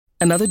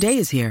Another day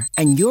is here,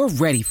 and you're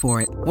ready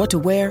for it. What to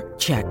wear?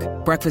 Check.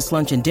 Breakfast,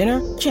 lunch, and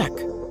dinner? Check.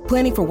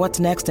 Planning for what's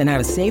next and how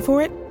to save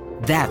for it?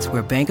 That's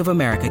where Bank of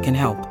America can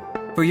help.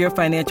 For your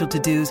financial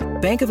to-dos,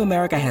 Bank of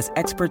America has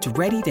experts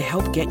ready to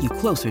help get you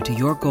closer to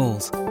your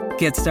goals.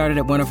 Get started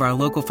at one of our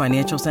local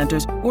financial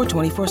centers or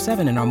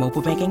 24/7 in our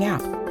mobile banking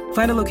app.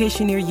 Find a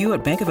location near you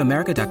at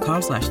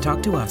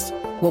bankofamerica.com/talktous.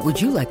 What would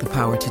you like the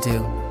power to do?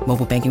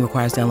 Mobile banking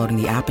requires downloading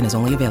the app and is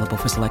only available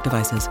for select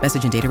devices.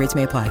 Message and data rates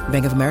may apply.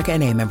 Bank of America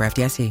N.A., member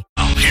FDIC.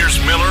 Here's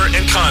Miller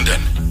and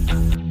Condon.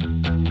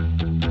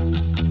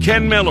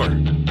 Ken Miller.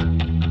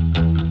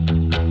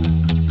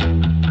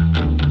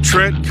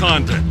 Trent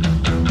Condon.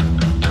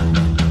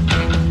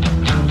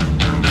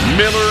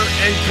 Miller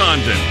and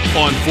Condon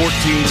on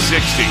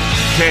 1460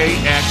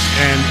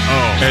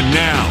 KXNO. And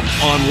now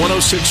on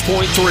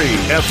 106.3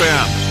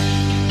 FM.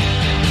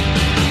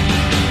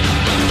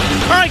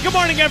 All right, good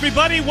morning,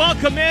 everybody.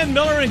 Welcome in.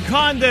 Miller and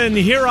Condon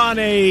here on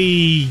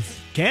a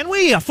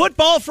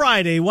Football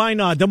Friday. Why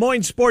not? Des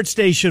Moines Sports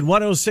Station,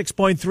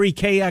 106.3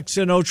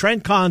 KXNO.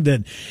 Trent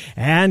Condon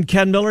and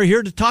Ken Miller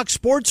here to talk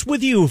sports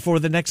with you for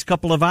the next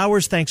couple of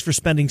hours. Thanks for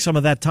spending some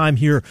of that time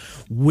here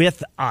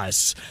with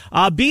us.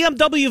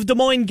 BMW of Des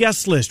Moines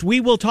guest list. We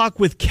will talk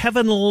with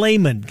Kevin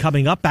Lehman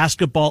coming up,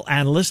 basketball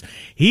analyst.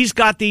 He's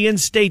got the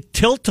in-state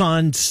tilt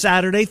on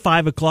Saturday,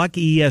 5 o'clock,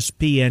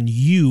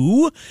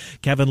 ESPNU.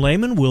 Kevin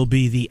Lehman will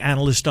be the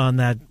analyst on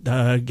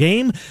that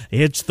game.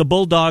 It's the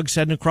Bulldogs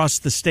heading across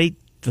the state,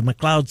 the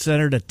McLeod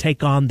Center, to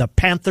take on the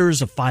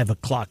Panthers, a 5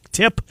 o'clock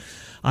tip.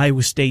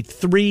 Iowa State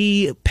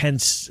 3, Penn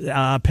State,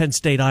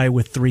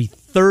 Iowa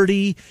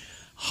 3:30.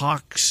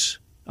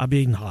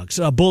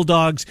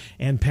 Bulldogs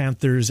and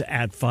Panthers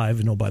at 5.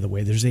 And by the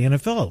way, there's the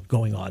NFL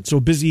going on. So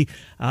busy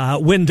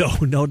window,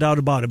 no doubt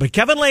about it. But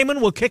Kevin Lehman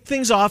will kick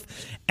things off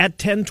at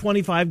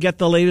 10:25. Get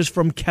the latest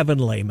from Kevin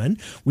Lehman.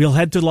 We'll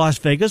head to Las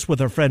Vegas with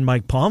our friend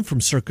Mike Palm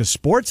from Circus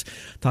Sports.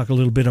 Talk a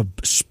little bit of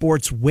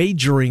sports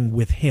wagering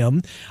with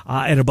him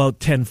at about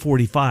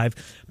 10:45.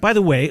 By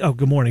the way,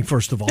 good morning,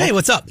 first of all. Hey,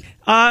 what's up?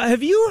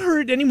 Have you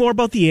heard any more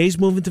about the A's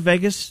moving to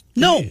Vegas?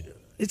 No.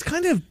 It's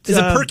kind of... Is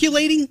it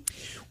percolating?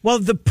 Well,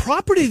 the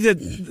property that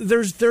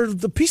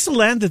the piece of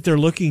land that they're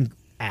looking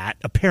at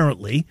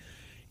apparently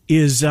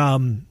is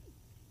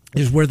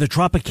where the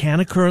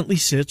Tropicana currently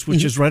sits,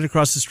 which is right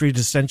across the street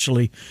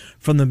essentially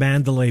from the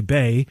Mandalay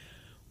Bay,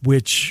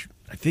 which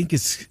I think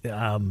is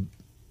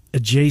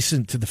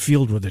adjacent to the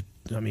field where the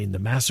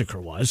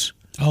massacre was.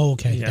 Oh,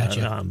 okay,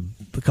 gotcha.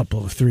 A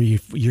couple of 3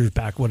 years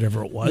back,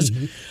 whatever it was.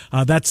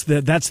 That's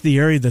the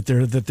area that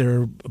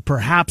they're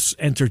perhaps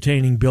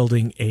entertaining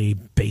building a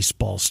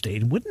baseball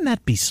stadium. Wouldn't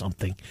that be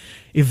something?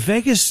 If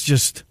Vegas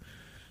just,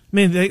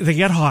 they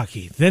get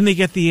hockey, then they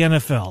get the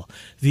NFL.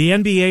 The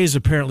NBA is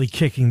apparently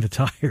kicking the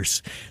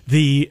tires.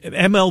 The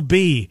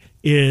MLB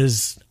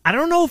is, I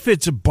don't know if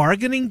it's a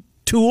bargaining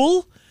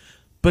tool,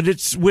 but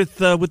it's with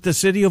the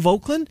city of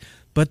Oakland.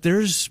 But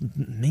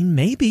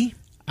maybe.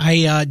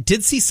 I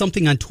did see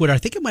something on Twitter, I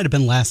think it might have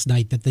been last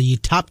night, that the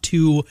top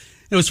 2,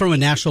 it was from a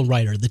national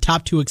writer, the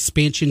top 2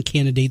 expansion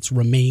candidates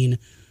remain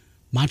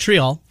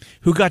Montreal.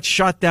 Who got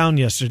shot down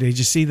yesterday. Did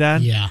you see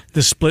that? Yeah.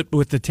 The split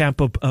with the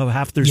Tampa,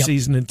 half their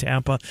season in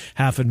Tampa,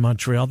 half in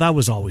Montreal. That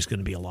was always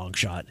going to be a long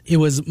shot. It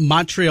was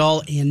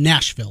Montreal and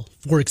Nashville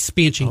for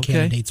expansion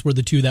candidates were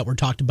the 2 that were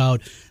talked about.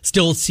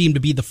 Still seem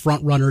to be the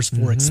front runners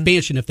for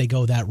expansion if they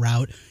go that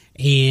route.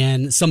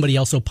 And somebody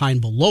else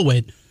opined below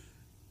it,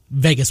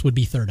 Vegas would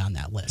be third on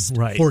that list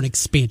for an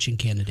expansion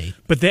candidate.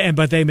 But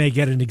they may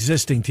get an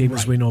existing team,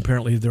 as we know.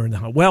 Apparently, they're in the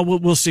hunt. Well,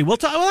 we'll see. We'll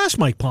ask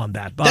Mike Palm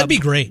that. That'd be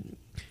great.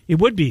 It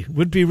would be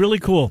really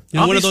cool.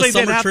 You know, one of those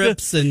summer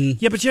trips, but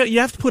you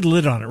have to put a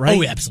lid on it, right?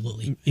 Oh,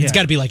 absolutely. It's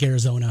got to be like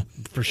Arizona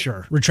for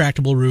sure.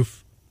 Retractable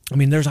roof. I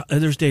mean,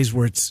 there's days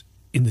where it's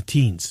in the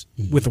teens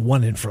with a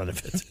 1 in front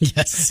of it.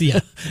 Yes, yeah.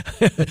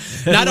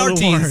 Not our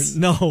teens.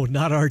 No,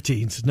 not our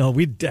teens. No,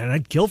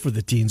 I'd kill for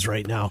the teens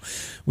right now.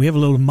 We have a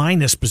little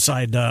minus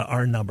beside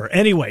our number.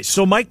 Anyway,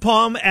 so Mike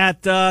Palm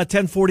at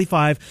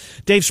 10:45.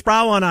 Dave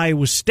Sproul on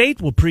Iowa State.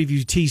 We'll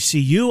preview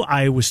TCU,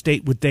 Iowa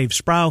State with Dave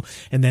Sproul,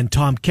 and then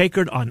Tom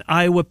Kakert on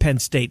Iowa, Penn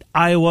State,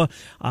 Iowa.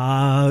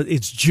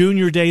 It's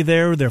junior day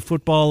there. Their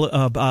football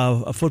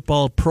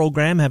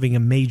program having a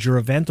major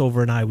event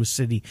over in Iowa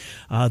City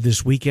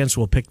this weekend,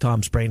 so we'll pick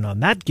Tom's brain on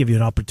that, give you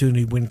an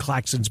opportunity to win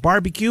Claxon's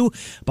Barbecue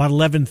about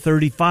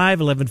 11:35,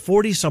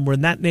 11:40, somewhere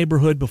in that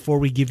neighborhood, before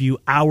we give you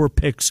our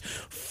picks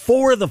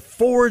for the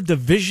 4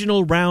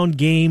 divisional round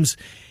games.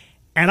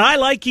 And I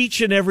like each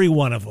and every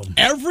one of them.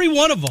 Every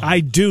one of them. I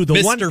do.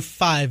 Mr.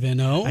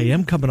 5-0. I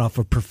am coming off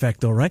a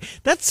perfecto, right?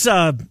 That's,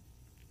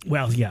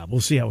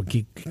 we'll see how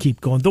we keep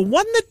going. The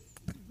one that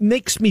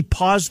makes me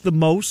pause the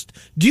most,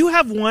 do you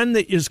have one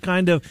that is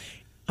kind of,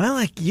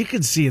 you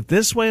can see it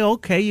this way.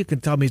 Okay, you can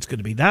tell me it's going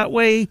to be that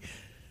way.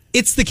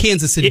 It's the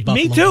Kansas City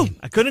Buffalo Me too. game.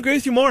 I couldn't agree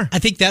with you more. I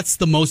think that's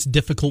the most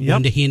difficult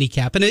one to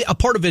handicap. And a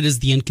part of it is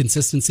the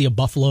inconsistency of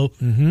Buffalo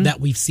that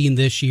we've seen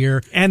this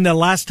year. And the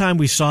last time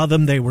we saw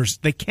them, they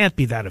can't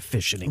be that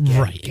efficient again.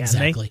 Right,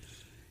 exactly.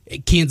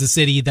 Kansas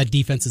City, that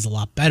defense is a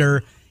lot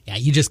better. Yeah,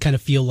 you just kind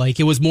of feel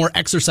like it was more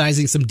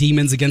exercising some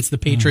demons against the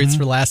Patriots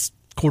for the last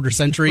quarter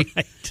century.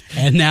 Right.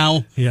 And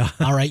now, Yeah.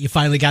 all right, you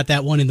finally got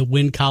that one in the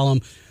win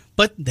column.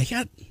 But they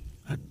got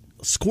a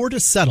score to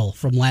settle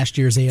from last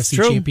year's AFC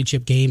True.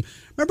 Championship game.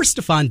 Remember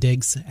Stephon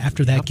Diggs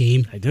after that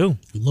game? I do.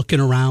 Looking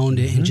around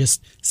and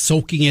just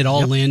soaking it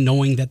all in,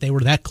 knowing that they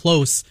were that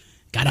close.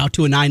 Got out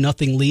to a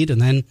 9-0 lead,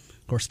 and then,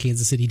 of course,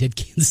 Kansas City did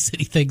Kansas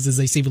City things as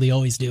they seemingly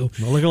always do.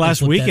 Well, look at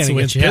last weekend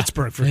against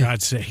Pittsburgh, for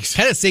God's sakes.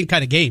 Kind of same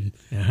kind of game.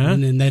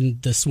 And then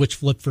the switch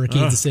flipped for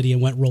Kansas City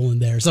and went rolling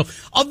there. So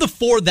of the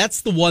four,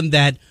 that's the one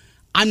that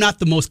I'm not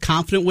the most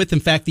confident with. In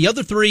fact, the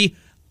other three,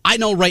 I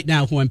know right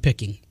now who I'm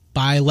picking.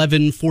 By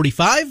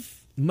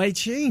 11:45, Might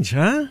change,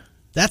 huh?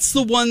 that's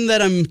the one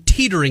that I'm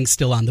teetering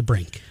still on the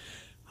brink.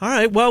 All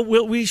right. Well,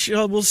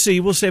 we'll see.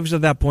 We'll save it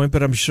at that point,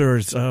 but I'm sure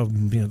it's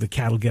the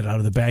cat'll get out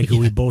of the bag. Who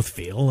we both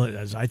feel.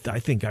 As I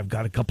think I've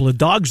got a couple of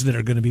dogs that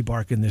are going to be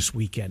barking this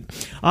weekend.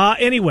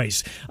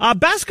 Anyways,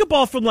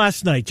 basketball from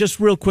last night. Just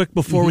real quick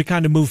before we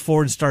kind of move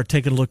forward and start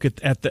taking a look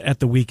at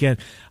the weekend.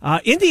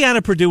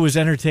 Indiana Purdue was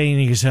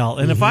entertaining as hell,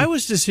 and if I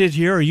was to sit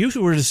here, or you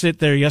were to sit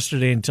there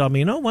yesterday and tell me,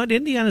 you know what,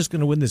 Indiana's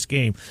going to win this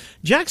game.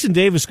 Jackson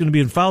Davis is going to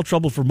be in foul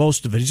trouble for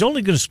most of it. He's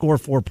only going to score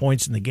 4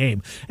 points in the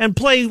game and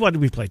play. What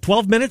did we play?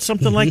 12 minutes,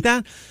 something like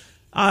that.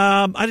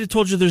 I'd have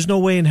told you there's no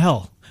way in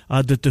hell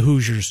that the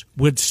Hoosiers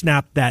would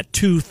snap that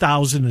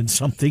 2,000 and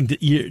something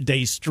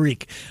day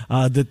streak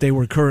that they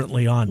were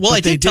currently on. Well, But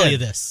I they did tell you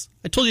this.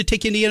 I told you to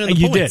take Indiana the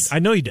You points. did. I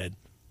know you did.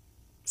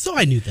 So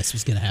I knew this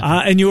was going to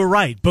happen. And you were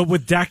right. But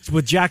with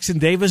Jackson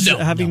Davis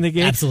having No, the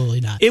game?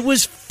 absolutely not. It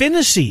was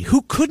Finney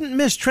who couldn't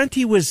miss.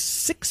 Trenty was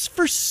 6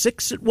 for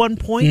 6 at one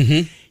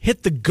point.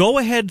 Hit the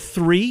go-ahead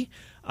three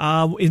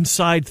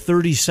inside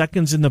 30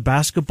 seconds in the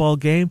basketball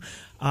game.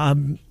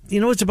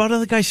 It's about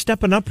other guys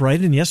stepping up, right?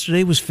 And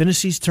yesterday was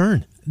Finney's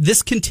turn.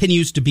 This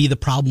continues to be the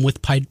problem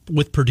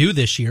with Purdue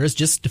this year, is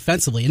just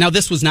defensively. Now,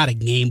 this was not a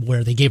game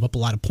where they gave up a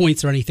lot of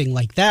points or anything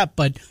like that,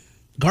 but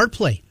guard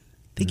play.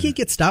 They can't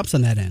get stops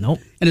on that end. Nope.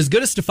 And as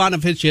good as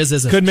Stefanovic is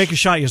as a... Couldn't make a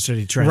shot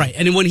yesterday, Trent. Right.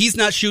 And when he's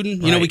not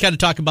shooting, we kind of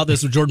talk about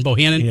this with Jordan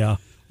Bohannon. Yeah.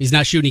 He's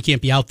not shooting, he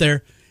can't be out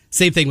there.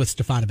 Same thing with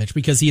Stefanovic,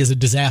 because he is a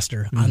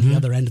disaster on the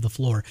other end of the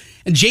floor.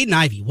 And Jaden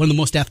Ivey, one of the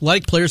most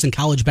athletic players in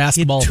college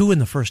basketball. He had 2 in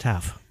the first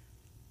half.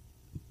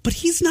 But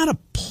he's not a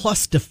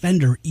plus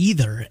defender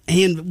either.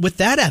 And with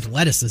that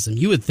athleticism,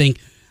 you would think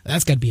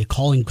that's got to be a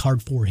calling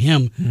card for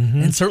him.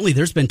 And certainly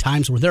there's been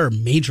times where there are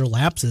major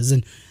lapses,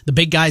 and the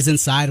big guys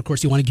inside, of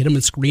course, you want to get them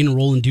in screen and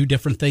roll and do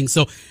different things.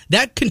 So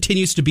that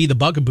continues to be the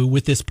bugaboo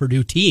with this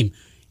Purdue team,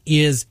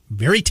 is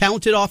very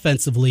talented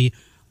offensively,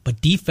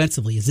 but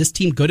defensively, is this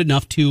team good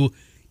enough to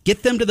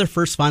get them to their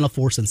first Final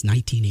Four since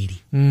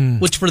 1980?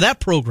 Which for that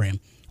program,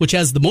 which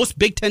has the most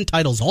Big Ten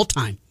titles all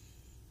time,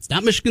 it's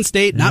not Michigan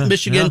State, not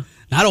Michigan,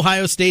 not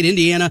Ohio State,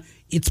 Indiana.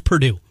 It's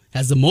Purdue.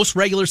 Has the most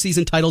regular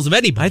season titles of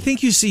anybody. I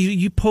think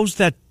you posed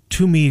that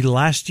to me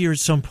last year at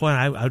some point.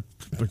 I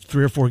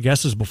 3 or 4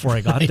 guesses before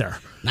I got there.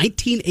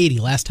 1980,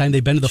 last time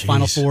they've been to the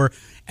Final Four,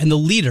 and the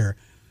leader.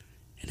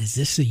 And is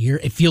this the year?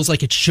 It feels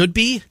like it should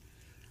be.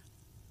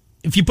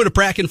 If you put a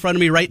bracket in front of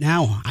me right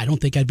now, I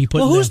don't think I'd be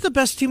putting. Well, who's them. the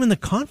best team in the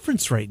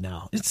conference right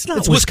now? It's not.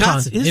 It's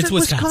Wisconsin. Is It's it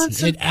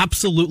Wisconsin? It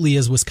absolutely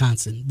is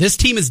Wisconsin. This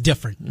team is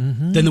different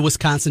than the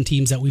Wisconsin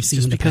teams that we've seen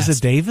Just in the because past.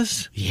 of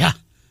Davis? Yeah.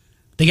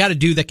 They got a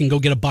dude that can go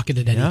get a bucket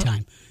at any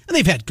time. And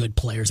they've had good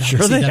players,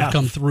 obviously, that have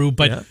come through,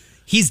 but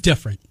he's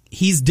different.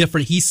 He's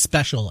different. He's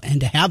special. And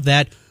to have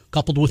that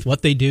coupled with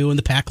what they do in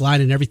the pack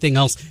line and everything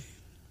else,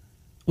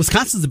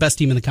 Wisconsin's the best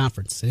team in the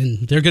conference.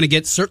 And they're going to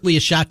get certainly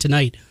a shot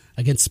tonight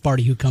against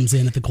Sparty, who comes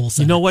in at the Kohl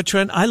Center. You know what,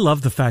 Trent? I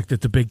love the fact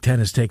that the Big Ten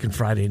has taken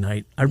Friday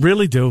night. I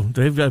really do.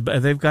 They've got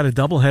a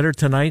doubleheader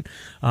tonight.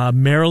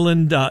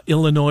 Maryland,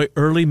 Illinois,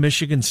 early.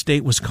 Michigan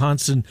State,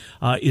 Wisconsin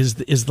is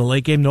the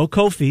late game. No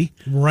Kofi,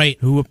 right?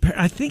 Who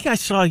I think I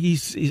saw. I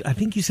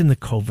think he's in the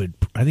COVID.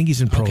 I think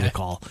he's in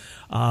protocol,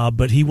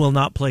 but he will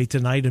not play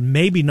tonight, and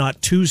maybe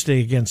not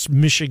Tuesday against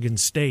Michigan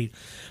State.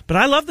 But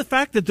I love the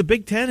fact that the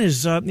Big Ten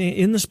is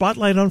in the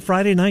spotlight on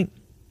Friday night.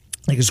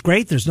 I think it's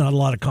great. There's not a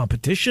lot of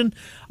competition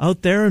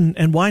out there,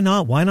 and why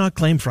not? Why not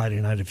claim Friday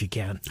night if you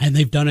can? And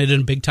they've done it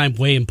in a big-time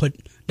way and put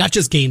not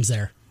just games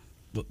there,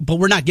 but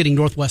we're not getting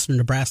Northwestern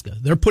Nebraska.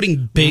 They're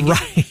putting big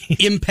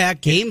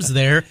impact games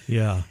there.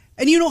 Yeah.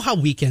 And you know how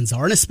weekends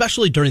are, and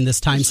especially during this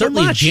time,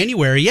 certainly in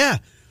January,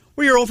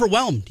 where you're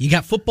overwhelmed. You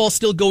got football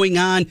still going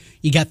on.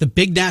 You got the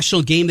big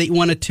national game that you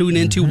want to tune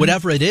into,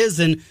 whatever it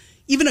is, and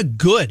even a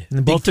good.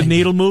 And both the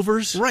needle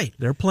movers, right?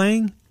 They're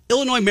playing.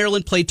 Illinois,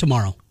 Maryland played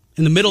tomorrow.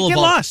 In the middle of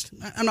all, lost.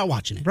 I'm not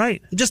watching it.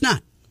 Right. I'm just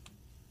not.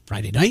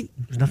 Friday night.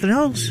 There's nothing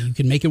else. You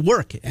can make it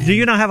work. And do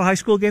you not have a high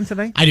school game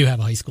tonight? I do have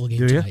a high school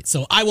game tonight.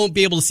 So I won't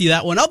be able to see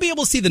that one. I'll be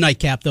able to see the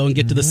nightcap, though, and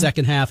get to the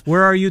second half.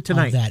 Where are you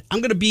tonight?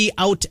 I'm going to be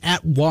out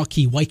at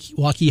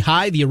Waukee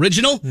High, the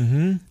original,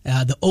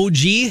 the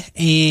OG,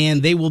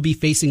 and they will be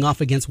facing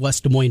off against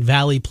West Des Moines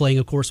Valley, playing,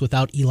 of course,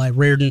 without Eli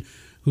Reardon,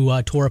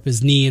 who tore up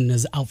his knee and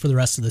is out for the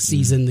rest of the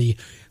season. The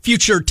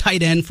future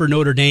tight end for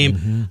Notre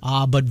Dame.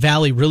 But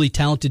Valley, really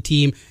talented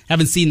team.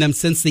 Haven't seen them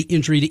since the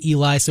injury to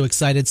Eli, so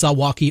excited. Saw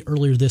Walkie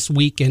earlier this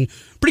week, and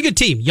pretty good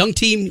team. Young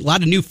team, a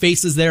lot of new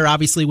faces there,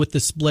 obviously, with the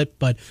split,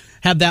 but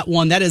have that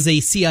one. That is a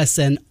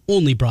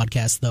CSN-only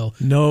broadcast, though.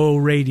 No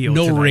radio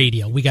No tonight.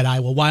 radio. We got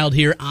Iowa Wild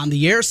here on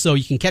the air, so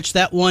you can catch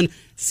that one,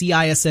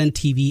 CISN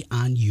TV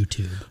on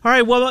YouTube. All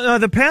right, well,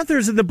 the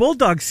Panthers and the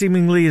Bulldogs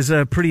seemingly is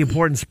a pretty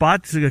important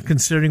spot,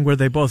 considering where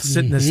they both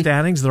sit in the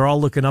standings. They're all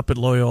looking up at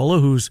Loyola,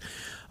 who's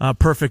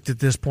perfect at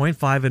this point,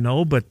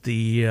 5-0, but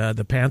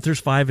the Panthers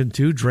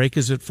 5-2. Drake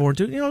is at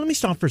 4-2. Let me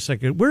stop for a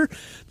second.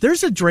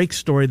 There's a Drake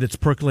story that's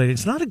percolating.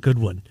 It's not a good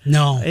one.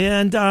 No.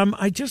 And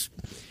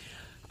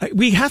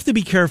we have to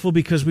be careful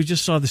because we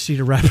just saw the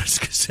Cedar Rapids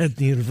Gazette,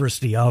 the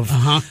University of,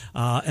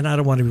 and I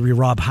don't want to be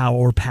Rob Howe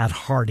or Pat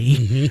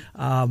Hardy.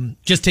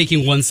 Just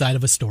taking one side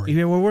of a story.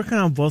 We're working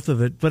on both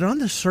of it, but on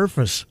the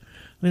surface,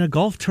 a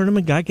golf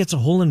tournament guy gets a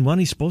hole-in-one.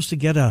 He's supposed to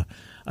get a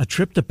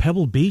trip to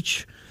Pebble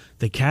Beach.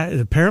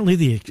 Apparently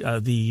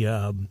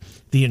the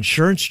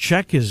insurance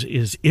check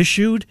is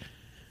issued,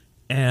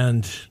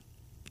 and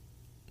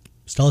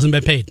still hasn't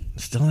been paid.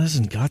 Still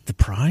hasn't got the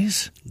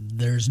prize.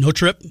 There's no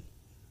trip.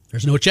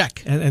 There's no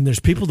check. And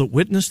there's people that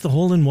witnessed the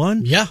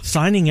hole-in-one. Yeah.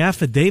 Signing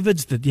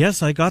affidavits that,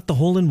 yes, I got the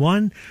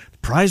hole-in-one. The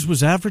prize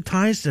was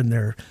advertised, and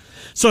they're...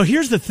 So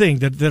here's the thing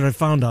that I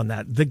found on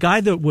that. The guy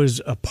that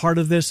was a part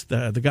of this,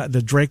 the guy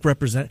the Drake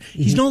represent,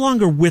 he's no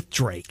longer with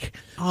Drake.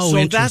 Oh, so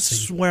interesting.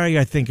 that's where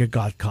I think it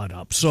got caught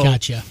up. So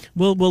gotcha.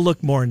 We'll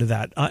look more into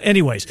that.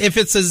 Anyways. If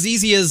it's as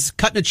easy as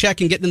cutting a check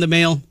and getting in the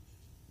mail...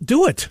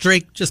 Do it.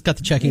 Drake, just cut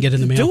the check and get in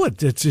the mail. Do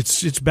it.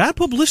 It's bad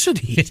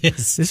publicity. It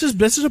is. This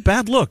is a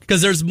bad look.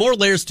 Because there's more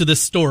layers to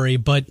this story,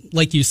 but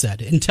like you said,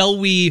 until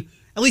we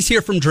at least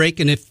hear from Drake,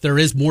 and if there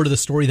is more to the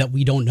story that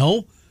we don't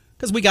know,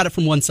 because we got it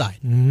from one side.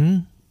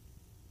 Mm-hmm.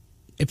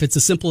 If it's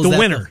as simple as the that.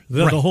 Winner,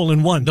 the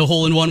hole-in-one. The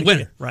hole-in-one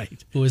winner.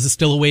 Right. Who is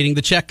still awaiting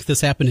the check. This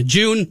happened in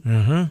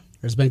June.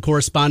 There's been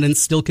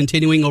correspondence still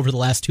continuing over the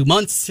last 2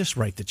 months. Just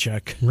write the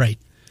check. Right.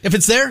 If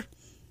it's there,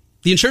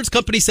 the insurance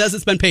company says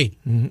it's been paid.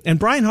 Mm-hmm. And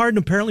Brian Harden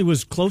apparently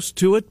was close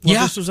to it.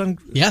 Yeah. This was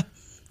yeah.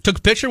 Took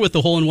a picture with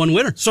the hole-in-one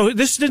winner. So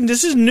this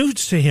is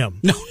news to him.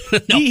 No.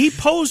 He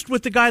posed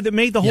with the guy that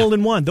made the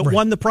hole-in-one, that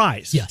won the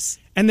prize. Yes.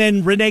 And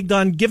then reneged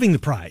on giving the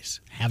prize.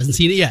 Haven't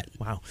seen it yet.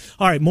 Wow.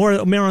 All right, more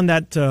on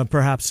that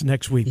perhaps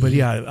next week. But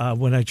yeah,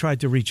 when I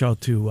tried to reach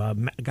out to a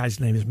guy's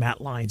name is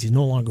Matt Lyons. He's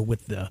no longer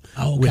with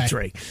with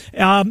Drake.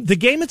 The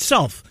game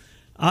itself,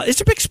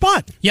 it's a big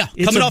spot. Yeah,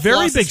 it's coming a off very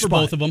losses big for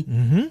spot. both of them.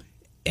 Mm-hmm.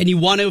 And you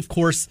want to, of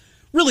course,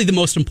 really the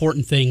most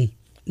important thing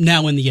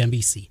now in the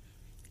NBC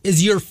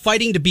is you're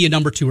fighting to be a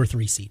number 2 or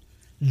 3 seed.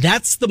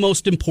 That's the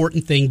most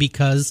important thing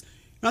because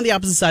you're on the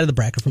opposite side of the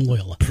bracket from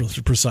Loyola.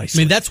 Precisely.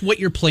 I mean, that's what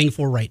you're playing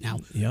for right now.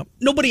 Yep.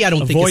 Nobody, I don't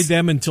think, avoid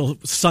them until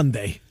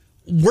Sunday.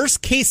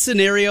 Worst case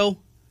scenario,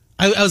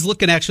 I was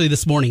looking actually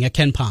this morning at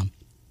Ken Pom.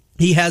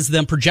 He has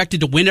them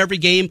projected to win every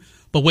game,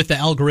 but with the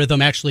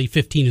algorithm, actually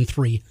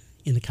 15-3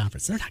 in the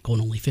conference. They're not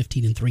going only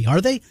 15-3, are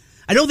they?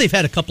 I know they've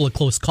had a couple of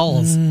close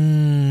calls.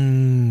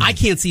 I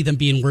can't see them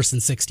being worse than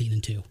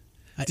 16-2.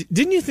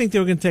 Didn't you think they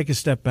were going to take a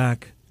step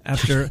back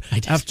after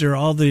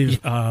all the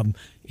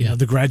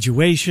the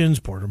graduations?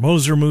 Porter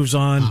Moser moves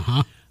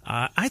on.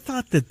 I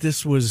thought that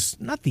this was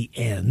not the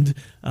end,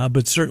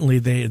 but certainly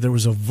there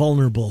was a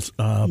vulnerable.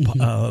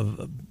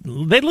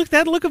 They looked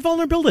at a look of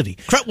vulnerability.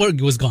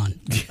 Krutwig was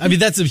gone. I mean,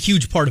 that's a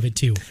huge part of it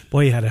too.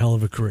 Boy, he had a hell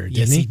of a career, didn't he?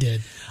 Yes, he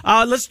did.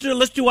 Let's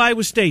do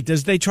Iowa State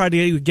as they try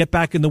to get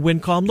back in the win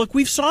column. Look,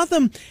 we saw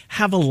them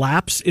have a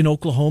lapse in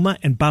Oklahoma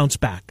and bounce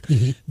back.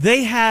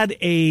 They had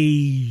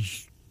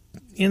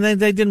and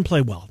they didn't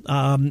play well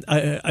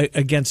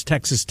against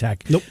Texas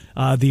Tech. Nope.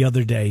 The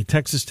other day,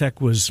 Texas Tech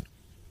was.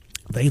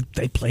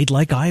 They played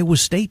like Iowa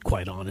State,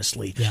 quite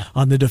honestly,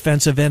 on the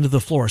defensive end of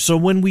the floor. So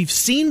when we've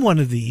seen one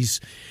of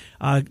these,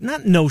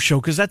 not no-show,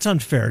 because that's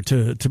unfair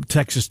to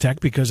Texas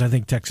Tech, because I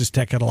think Texas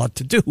Tech had a lot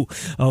to do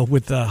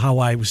with how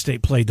Iowa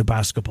State played the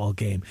basketball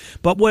game.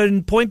 But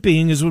point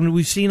being is when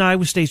we've seen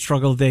Iowa State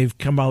struggle, they've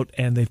come out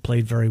and they've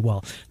played very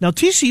well. Now,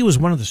 TCU is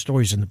one of the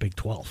stories in the Big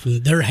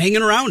 12. They're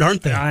hanging around,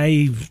 aren't they?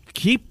 I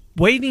keep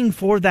waiting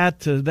for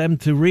them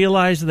to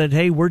realize that,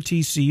 hey, we're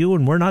TCU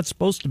and we're not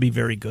supposed to be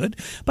very good.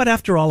 But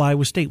after all,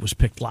 Iowa State was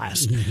picked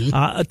last.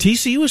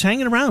 TCU is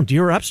hanging around.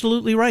 You're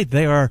absolutely right.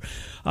 They are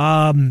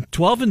 12-3,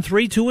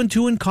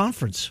 2-2 in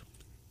conference.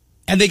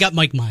 And they got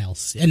Mike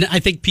Miles. And I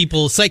think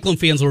Cyclone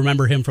fans will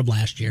remember him from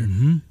last year.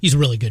 He's a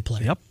really good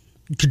player. Yep.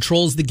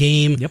 Controls the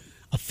game. Yep.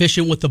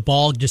 Efficient with the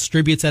ball.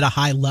 Distributes at a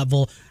high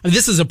level. I mean,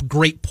 this is a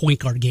great point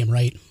guard game,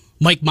 right?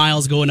 Mike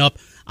Miles going up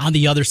on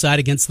the other side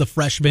against the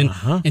freshman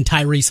and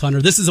Tyrese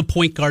Hunter. This is a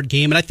point guard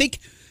game, and I think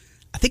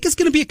it's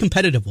going to be a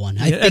competitive one.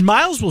 And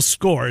Miles will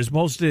score as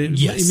most.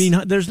 Yes. I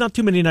mean, there's not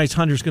too many nights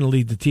Hunter's going to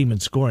lead the team in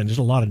scoring. There's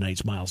a lot of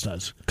nights Miles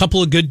does. A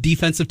couple of good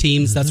defensive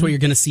teams. That's what you're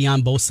going to see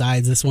on both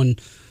sides. This one,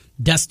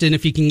 Destin,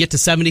 if you can get to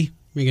 70,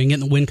 you're going to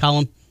get in the win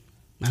column.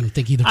 I don't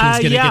think either team's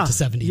going to get to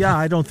 70. Yeah,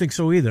 I don't think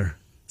so either.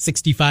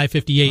 65,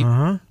 58,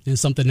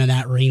 something in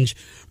that range.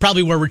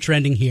 Probably where we're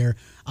trending here.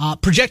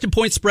 Projected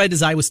point spread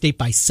is Iowa State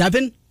by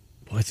 7.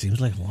 Boy, it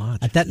seems like a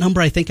lot. At that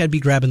number, I think I'd be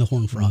grabbing the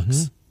Horned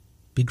Frogs.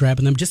 Be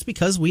grabbing them just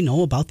because we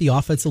know about the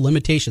offensive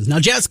limitations. Now,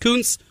 Jaz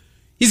Kuntz,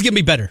 he's going to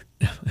be better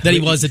than he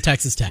was at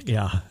Texas Tech.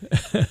 Yeah.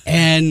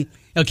 And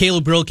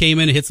Caleb Brill came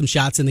in and hit some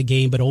shots in the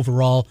game, but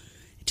overall,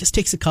 it just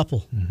takes a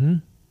couple.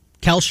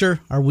 Kelcher,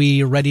 are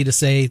we ready to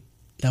say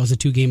that was a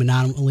 2-game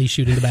anomaly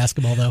shooting the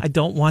basketball, though? I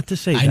don't want to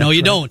say that. I know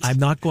you don't. I'm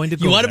not going to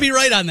go You want to there. be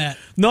right on that.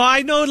 No,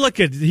 I know. Look,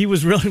 he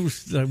was really,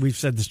 we've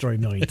said the story a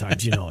million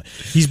times. You know it.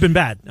 He's been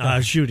bad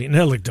shooting.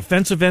 No, look,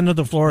 defensive end of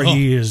the floor,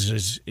 he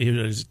is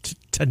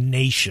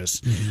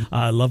tenacious.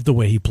 I love the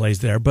way he plays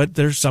there. But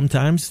there's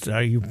sometimes,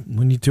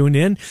 when you tune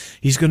in,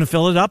 he's going to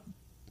fill it up.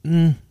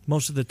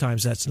 Most of the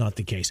times that's not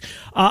the case.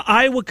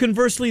 Iowa,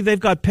 conversely, they've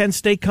got Penn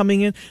State coming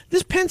in.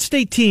 This Penn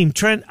State team,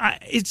 Trent,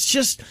 it's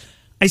just,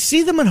 I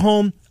see them at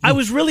home. I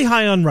was really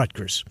high on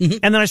Rutgers.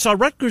 And then I saw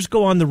Rutgers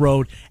go on the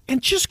road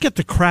and just get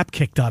the crap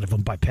kicked out of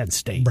them by Penn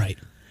State. Right.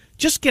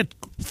 Just get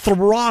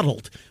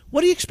throttled.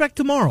 What do you expect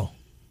tomorrow?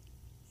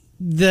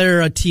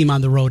 They're a team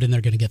on the road and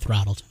they're going to get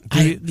throttled.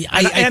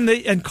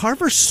 And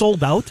Carver's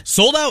sold out?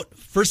 Sold out.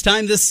 First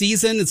time this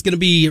season. It's going to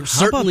be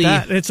certainly. How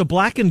about that? It's a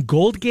black and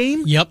gold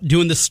game? Yep,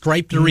 doing the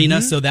striped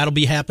arena, so that'll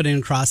be happening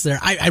across there.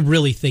 I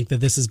really think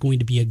that this is going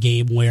to be a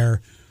game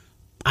where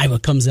Iowa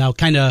comes out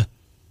kind of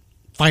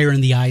fire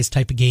in the eyes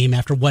type of game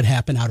after what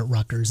happened out at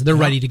Rutgers. They're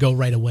ready to go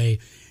right away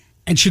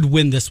and should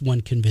win this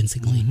one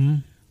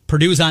convincingly.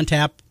 Purdue's on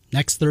tap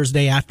next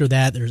Thursday. After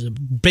that, there's a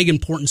big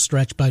important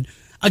stretch, but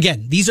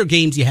again, these are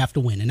games you have to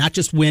win, and not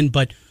just win,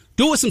 but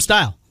do it with some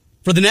style.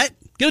 For the net,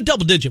 get a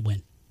double-digit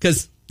win,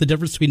 because the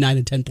difference between 9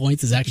 and 10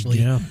 points is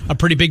actually a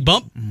pretty big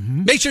bump.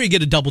 Make sure you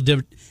get a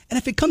double-digit. And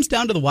if it comes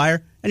down to the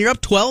wire and you're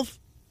up 12,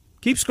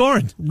 keep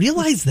scoring.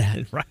 Realize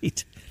that.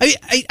 Right.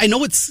 I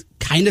know it's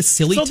kind of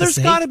silly to say. So there's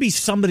got to be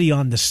somebody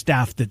on the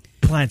staff that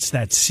plants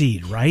that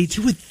seed, right?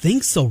 You would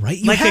think so, right?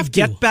 You like have a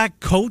get-back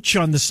coach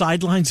on the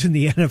sidelines in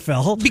the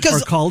NFL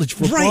or college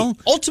football? Right.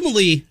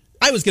 Ultimately,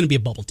 I was going to be a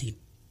bubble team.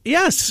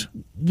 Yes.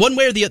 One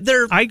way or the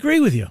other. I agree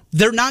with you.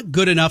 They're not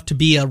good enough to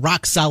be a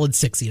rock-solid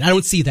 6 seed. I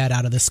don't see that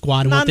out of this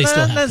squad and what they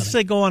still have. Unless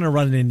they go on a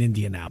run in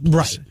Indianapolis.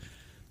 Right.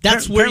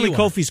 That's where apparently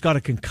Kofi's got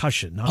a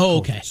concussion.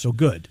 Okay. So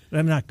good.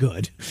 I'm not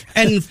good.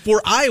 And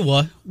for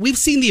Iowa, we've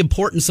seen the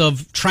importance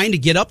of trying to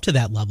get up to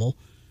that level,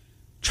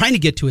 trying to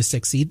get to a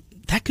 6 seed.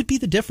 That could be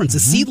the difference. The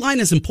seed line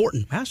is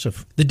important.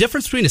 Massive. The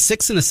difference between a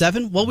 6 and a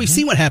 7, well, we've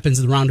seen what happens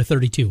in the round of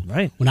 32.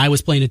 Right. When I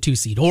was playing a 2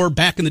 seed. Or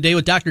back in the day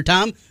with Dr.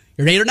 Tom,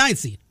 you're an 8 or 9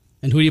 seed.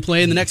 And who do you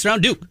play in the next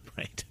round? Duke.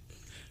 Right.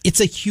 It's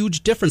a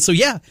huge difference. So,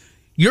 yeah,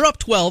 you're up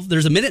 12.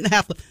 There's a minute and a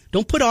half left.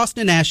 Don't put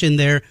Austin Nash in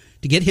there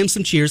to get him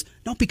some cheers.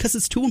 No, because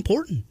it's too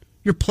important.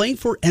 You're playing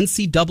for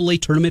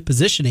NCAA tournament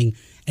positioning,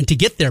 and to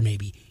get there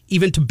maybe,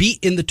 even to be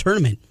in the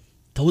tournament,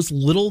 those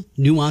little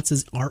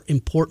nuances are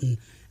important.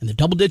 And the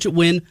double-digit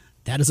win,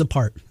 that is a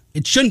part.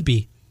 It shouldn't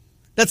be.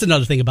 That's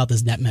another thing about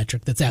this net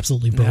metric that's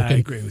absolutely broken. Yeah, I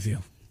agree with you.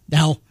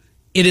 Now,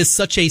 it is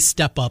such a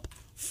step up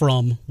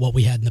from what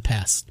we had in the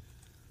past.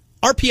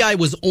 RPI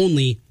was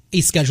only a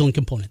scheduling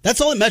component. That's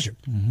all it measured,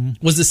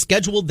 was the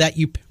schedule that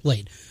you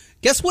played.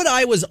 Guess what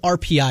Iowa's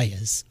RPI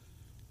is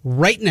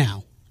right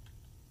now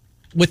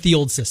with the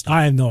old system?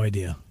 I have no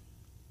idea.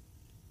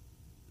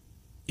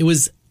 It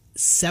was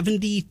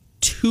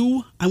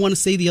 72, I want to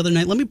say, the other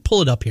night. Let me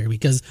pull it up here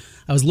because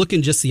I was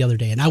looking just the other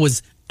day, and I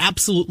was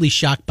absolutely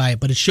shocked by it,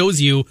 but it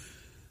shows you,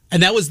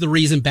 and that was the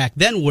reason back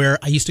then where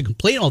I used to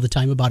complain all the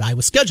time about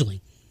Iowa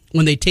scheduling.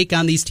 When they take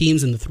on these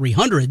teams in the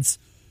 300s,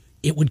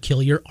 it would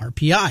kill your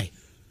RPI.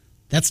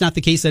 That's not the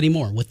case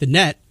anymore. With the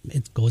net,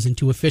 it goes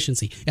into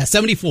efficiency. Yeah,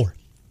 74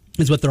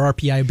 is what their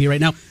RPI would be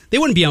right now. They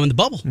wouldn't be on the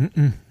bubble.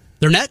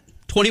 Their net,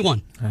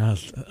 21.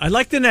 I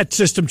like the net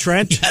system,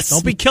 Trent. Yes.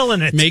 Don't be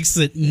killing it. Makes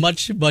it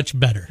much, much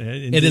better.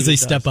 It is a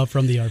step up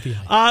from the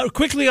RPI.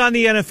 Quickly on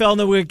the NFL,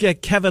 now we'll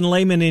get Kevin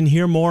Lehman in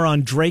here, more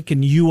on Drake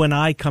and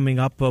UNI coming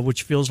up,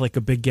 which feels like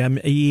a big game.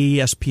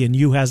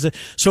 ESPNU has it.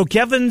 So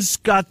Kevin's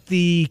got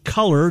the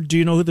color. Do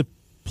you know who the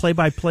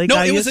play-by-play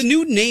guy is? No, it was a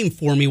new name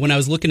for me when I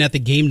was looking at the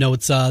game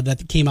notes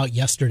that came out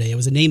yesterday. It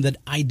was a name that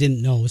I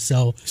didn't know.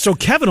 So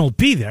Kevin will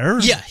be there.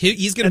 Yeah,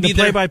 he's going to be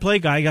there. And the play-by-play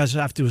guy, you guys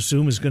have to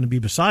assume, is going to be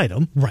beside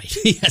him. Right.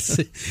 Yes.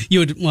 You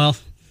would. Well,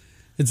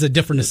 it's a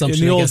different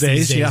assumption. In the I old guess,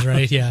 days, these days, yeah.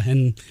 right? Yeah,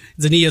 and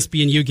it's an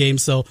ESPNU game,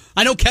 so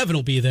I know Kevin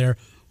will be there.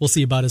 We'll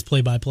see about his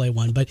play-by-play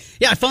one. But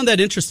yeah, I found that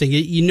interesting.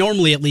 You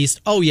normally at least,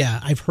 oh yeah,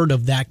 I've heard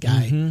of that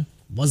guy.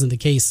 Wasn't the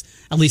case,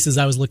 at least as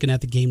I was looking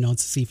at the game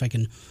notes to see if I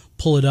can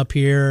pull it up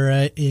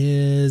here.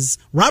 Is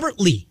Robert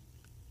Lee.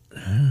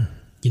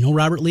 You know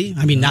Robert Lee?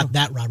 I mean, not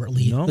that Robert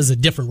Lee. No. This is a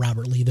different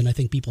Robert Lee than I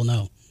think people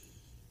know.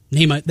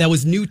 Name that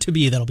was new to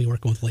me that'll be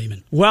working with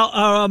Lehman.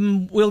 Well,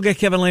 we'll get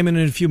Kevin Lehman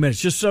in a few minutes.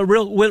 Just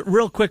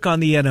real quick on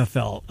the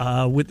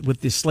NFL.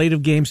 With the slate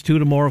of games, 2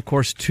 tomorrow, of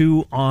course,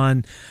 2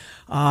 on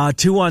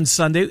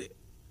Sunday.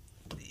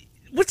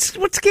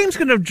 What's game's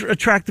going to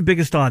attract the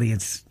biggest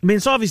audience? I mean,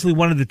 it's obviously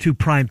one of the two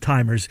prime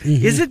timers.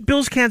 Mm-hmm. Is it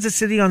Bills Kansas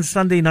City on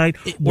Sunday night,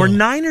 or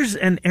Niners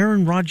and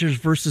Aaron Rodgers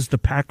versus the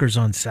Packers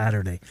on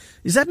Saturday?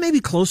 Is that maybe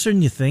closer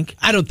than you think?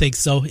 I don't think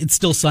so. It's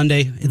still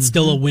Sunday. It's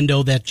still a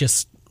window that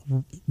just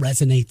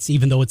resonates,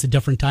 even though it's a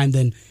different time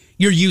than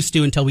you're used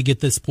to until we get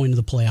this point of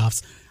the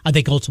playoffs. I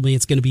think ultimately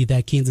it's going to be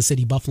that Kansas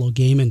City-Buffalo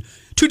game, and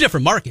two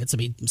different markets. I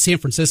mean, San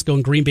Francisco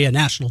and Green Bay, a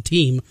national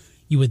team,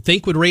 you would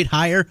think would rate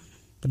higher.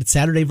 But it's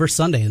Saturday versus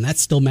Sunday, and that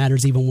still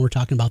matters even when we're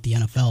talking about the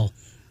NFL.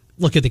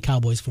 Look at the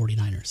Cowboys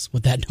 49ers,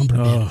 what that number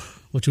did,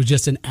 which was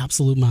just an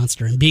absolute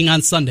monster. And being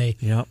on Sunday,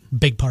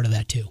 big part of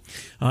that too.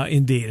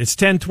 Indeed. It's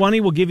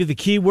 10:20. We'll give you the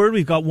keyword.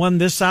 We've got one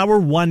this hour,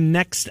 one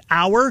next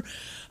hour.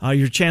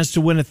 Your chance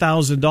to win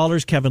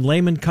 $1,000. Kevin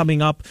Lehman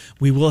coming up.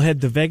 We will head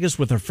to Vegas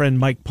with our friend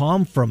Mike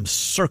Palm from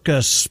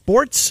Circa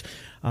Sports.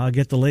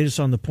 Get the latest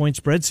on the point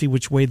spread, see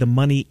which way the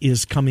money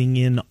is coming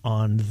in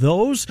on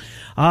those.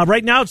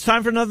 Right now, it's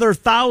time for another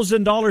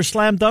 $1,000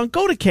 slam dunk.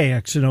 Go to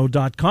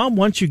KXNO.com.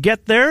 Once you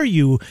get there,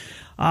 you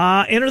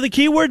enter the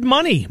keyword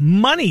money.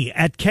 Money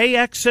at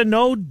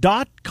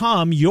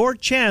KXNO.com. Your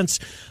chance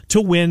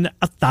to win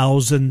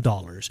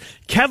 $1,000.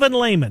 Kevin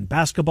Lehman,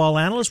 basketball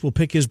analyst, will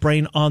pick his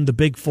brain on the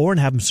Big Four and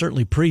have him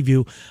certainly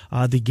preview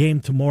the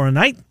game tomorrow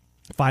night.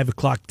 5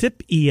 o'clock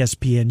tip,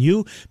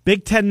 ESPNU.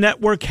 Big Ten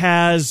Network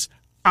has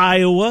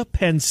Iowa,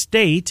 Penn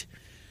State.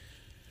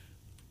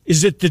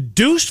 Is it the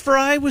deuce for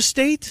Iowa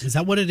State? Is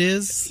that what it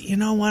is? You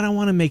know what? I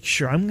want to make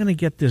sure. I'm going to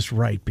get this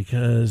right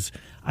because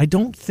I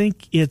don't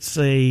think it's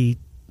a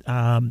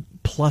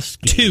plus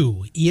game.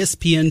 2.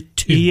 ESPN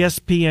 2.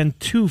 ESPN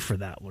 2 for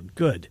that one.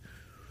 Good.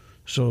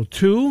 So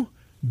 2,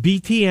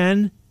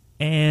 BTN,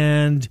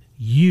 and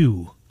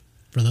U.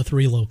 For the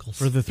 3 locals.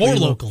 For the 4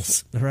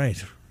 locals.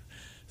 Right.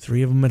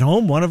 3 of them at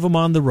home, 1 of them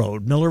on the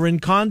road. Miller and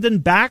Condon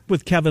back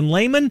with Kevin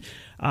Lehman.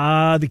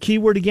 The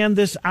keyword again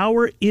this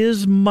hour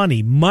is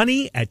money.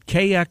 Money at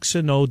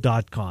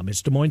KXNO.com.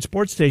 It's Des Moines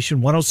Sports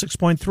Station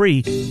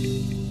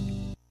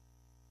 106.3.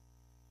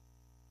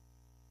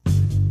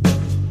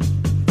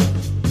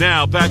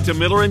 Now back to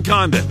Miller and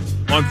Condon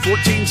on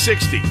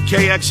 1460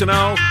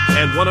 KXNO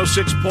and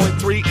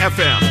 106.3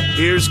 FM.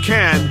 Here's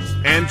Ken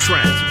and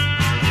Trent.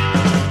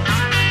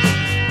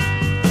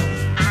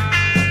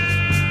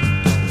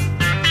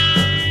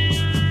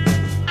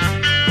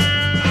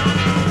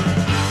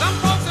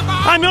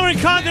 Hi, Miller and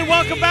Condon.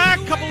 Welcome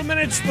back. A couple of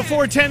minutes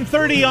before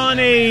 10:30 on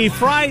a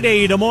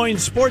Friday, Des Moines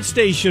Sports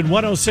Station,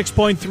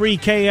 106.3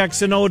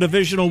 KXNO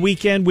Divisional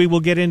Weekend. We will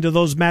get into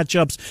those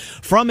matchups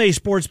from a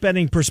sports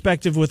betting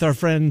perspective with our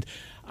friend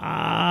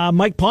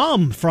Mike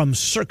Palm from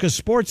Circa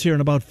Sports here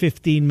in about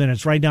 15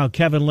 minutes. Right now,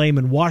 Kevin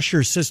Lehman,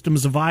 Washer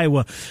Systems of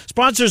Iowa,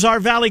 sponsors our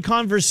Valley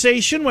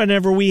Conversation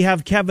whenever we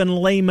have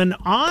Kevin Lehman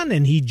on,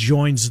 and he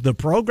joins the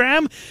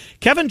program.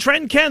 Kevin,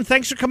 Trent, and Ken,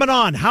 thanks for coming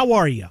on. How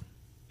are you?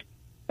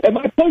 Hey,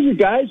 my pleasure,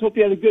 guys. Hope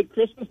you had a good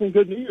Christmas and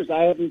good New Year's.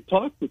 I haven't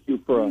talked with you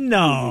for a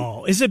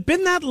No. Has it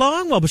been that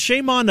long? Well,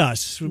 shame on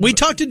us. We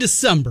talked in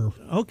December.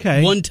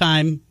 Okay. One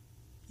time.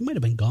 You might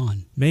have been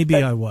gone. Maybe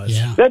I was.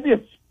 Yeah.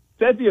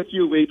 That'd be a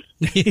few weeks.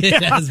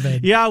 It has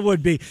been. Yeah, it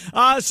would be.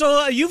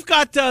 So you've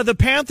got the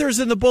Panthers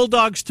and the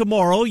Bulldogs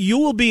tomorrow. You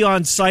will be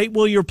on site.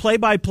 Will your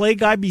play-by-play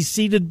guy be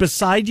seated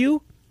beside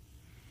you?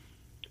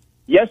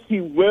 Yes,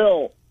 he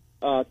will.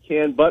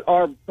 Ken, but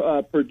our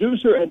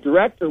producer and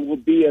director will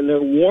be in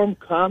the warm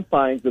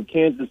confines of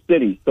Kansas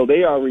City, so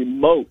they are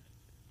remote.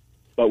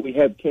 But we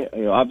have,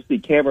 obviously,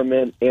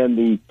 cameramen and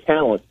the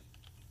talent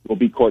will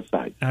be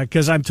courtside.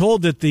 Because I'm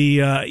told that the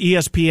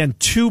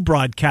ESPN2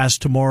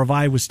 broadcast tomorrow of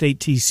Iowa State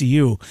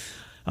TCU,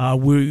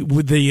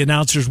 the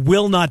announcers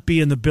will not be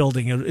in the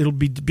building. It'll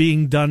be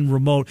being done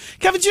remote.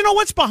 Kevin, do you know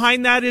what's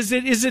behind that? Is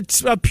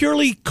it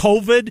purely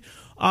COVID?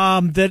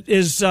 That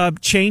has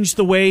changed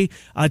the way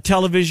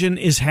television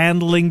is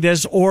handling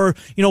this? Or,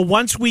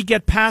 once we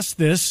get past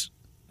this,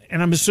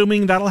 and I'm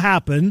assuming that'll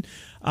happen,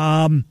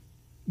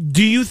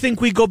 do you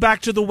think we go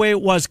back to the way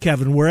it was,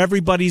 Kevin, where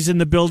everybody's in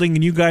the building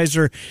and you guys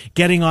are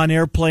getting on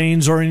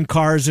airplanes or in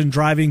cars and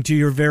driving to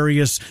your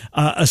various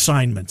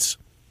assignments?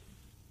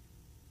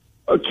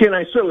 Ken,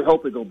 I certainly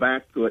hope we go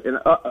back to it. And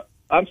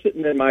I'm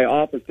sitting in my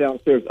office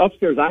downstairs.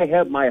 Upstairs, I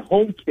have my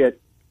home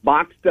kit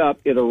boxed up.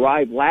 It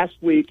arrived last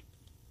week.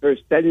 They're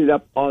setting it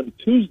up on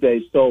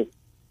Tuesday, so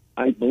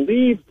I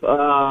believe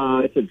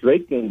it's a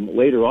Drake game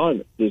later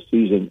on this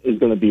season is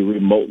going to be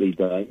remotely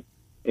done.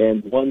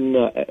 And one,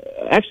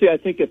 actually, I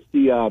think it's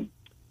a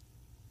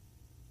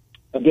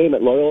game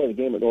at Loyola and a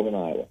game at Northern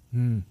Iowa.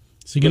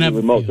 So you're gonna have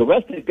remote. The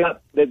rest they've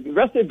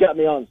got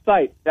me on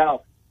site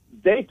now.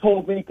 They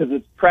told me because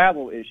it's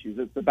travel issues,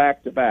 it's the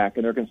back-to-back,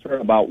 and they're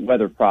concerned about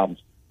weather problems.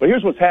 But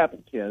here's what's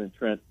happened, Ken and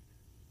Trent.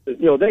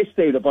 They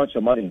saved a bunch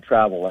of money in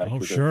travel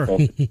last year. Oh,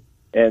 sure.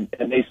 And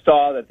they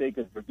saw that they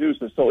could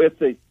produce it. So if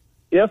the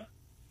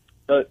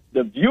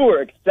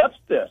viewer accepts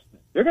this,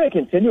 they're going to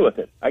continue with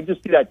it. I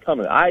just see that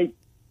coming. I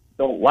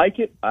don't like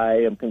it.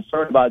 I am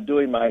concerned about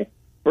doing my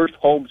first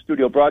home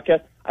studio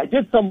broadcast. I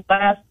did some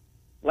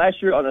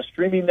last year on a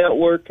streaming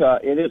network,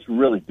 and it's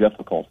really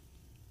difficult.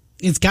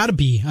 It's got to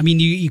be. I mean,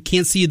 you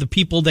can't see the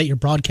people that you're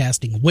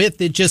broadcasting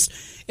with.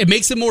 It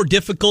makes it more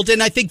difficult,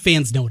 and I think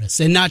fans notice,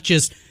 and not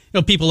just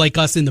people like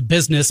us in the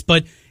business,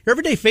 but your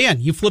everyday fan.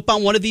 You flip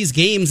on one of these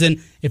games,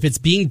 and if it's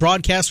being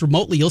broadcast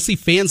remotely, you'll see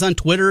fans on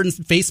Twitter and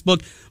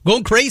Facebook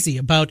going crazy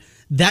about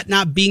that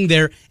not being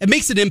there. It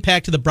makes an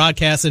impact to the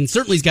broadcast, and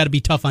certainly it's got to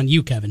be tough on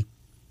you, Kevin.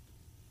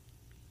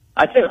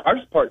 I think the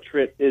hardest part,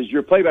 Tritt, is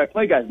your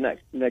play-by-play guy's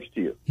next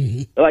to you.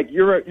 Mm-hmm. Like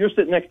you're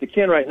sitting next to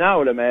Ken right now, I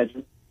would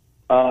imagine,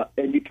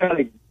 and you kind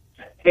of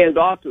hand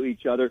off to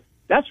each other.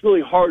 That's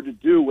really hard to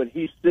do when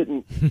he's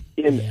sitting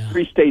in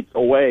 3 states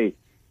away,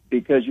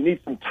 because you need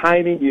some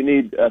timing, you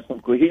need some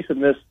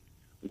cohesiveness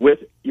with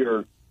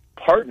your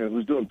partner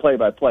who's doing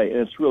play-by-play, and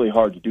it's really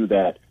hard to do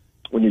that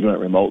when you're doing it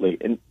remotely.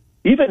 And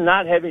even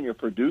not having your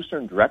producer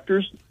and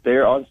directors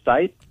there on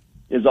site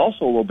is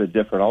also a little bit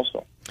different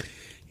also.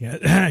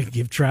 Yeah,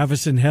 give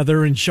Travis and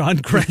Heather and Sean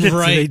credit.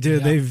 Right.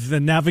 They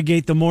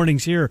navigate the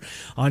mornings here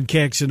on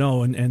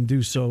KXNO and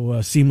do so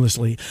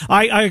seamlessly.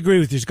 I agree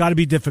with you. It's got to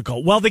be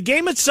difficult. Well, the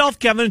game itself,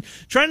 Kevin,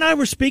 Trent and I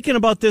were speaking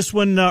about this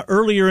one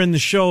earlier in the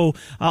show,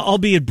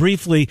 albeit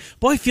briefly.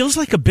 Boy, feels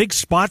like a big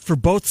spot for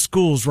both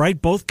schools, right?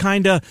 Both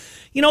kind of,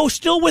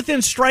 still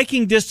within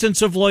striking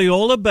distance of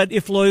Loyola, but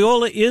if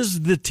Loyola is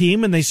the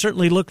team, and they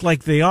certainly look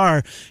like they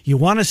are, you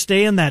want to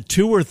stay in that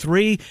 2 or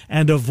 3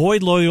 and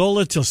avoid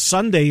Loyola till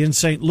Sunday in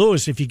St.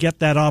 Louis if you get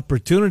that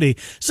opportunity.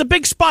 It's a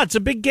big spot. It's a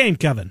big game,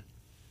 Kevin.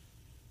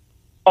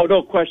 Oh,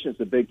 no question it's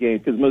a big game,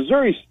 because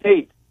Missouri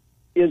State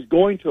is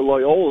going to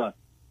Loyola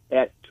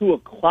at 2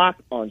 o'clock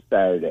on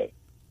Saturday.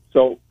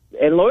 So,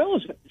 and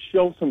Loyola's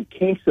shown some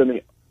kinks in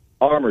the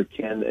armor,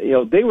 Ken.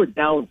 They were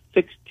down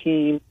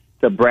 16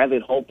 to Bradley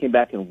at home, came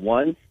back and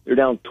won. They're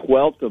down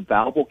 12 to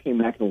Valpo, came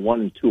back and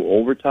won in 2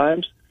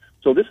 overtimes.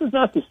 So this is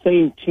not the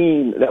same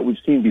team that we've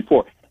seen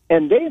before.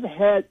 And they've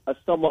had a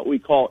somewhat we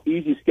call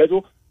easy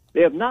schedule.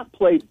 They have not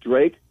played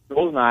Drake,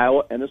 Northern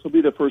Iowa, and this will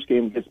be the first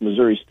game against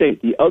Missouri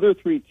State. The other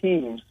 3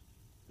 teams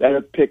that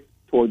are picked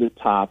toward the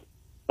top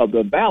of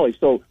the Valley.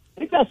 So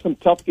they've got some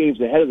tough games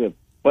ahead of them.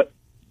 But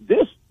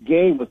this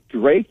game with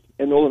Drake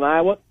and Northern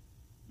Iowa,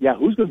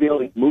 who's going to be able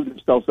to move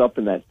themselves up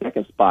in that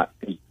second spot?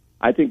 Because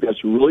I think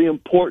that's really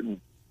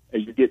important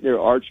as you get near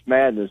Arch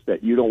Madness,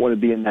 that you don't want to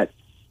be in that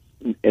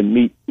and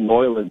meet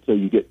Loyola until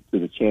you get to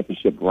the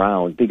championship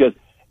round. Because,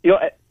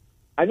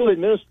 I know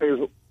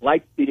administrators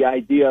like the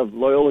idea of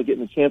Loyola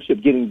getting the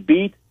championship, getting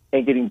beat,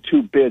 and getting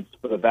 2 bids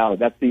for the Valley.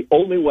 That's the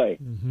only way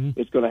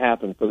it's going to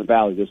happen for the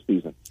Valley this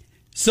season.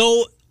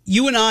 So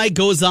UNI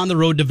goes on the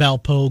road to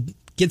Valpo,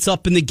 gets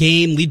up in the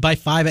game, lead by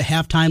 5 at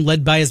halftime,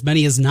 led by as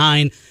many as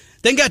 9,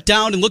 then got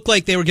down and looked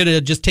like they were going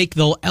to just take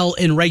the L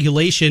in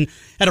regulation,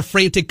 had a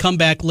frantic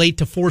comeback late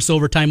to force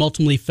overtime,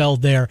 ultimately fell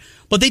there.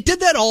 But they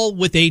did that all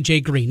with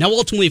A.J. Green. Now,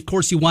 ultimately, of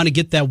course, you want to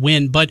get that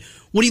win, but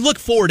when you look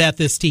forward at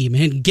this team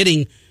and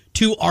getting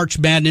to Arch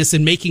Madness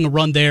and making a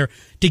run there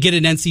to get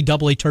an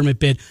NCAA tournament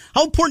bid,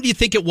 how important do you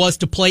think it was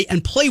to play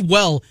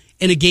well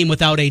in a game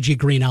without A.J.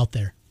 Green out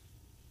there?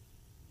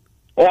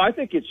 Oh, I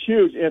think it's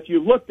huge. And if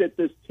you looked at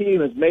this team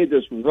has made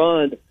this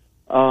run,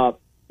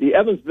 the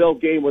Evansville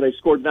game where they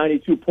scored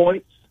 92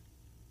 points,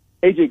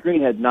 A.J.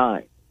 Green had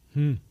 9.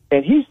 And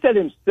he said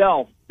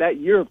himself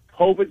that year of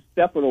COVID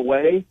stepping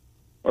away,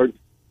 or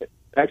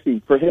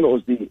actually for him it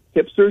was the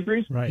hip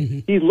surgeries, right.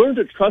 He learned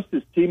to trust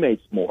his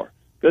teammates more.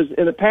 Because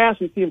in the past,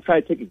 we see him try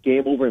to take a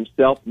game over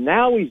himself.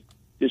 Now he's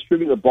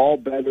distributing the ball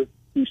better.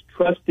 He's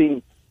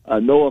trusting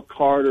Noah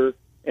Carter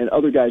and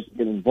other guys to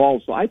get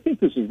involved. So I think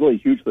this is really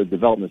huge for the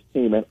development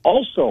team. And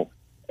also,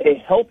 a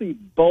healthy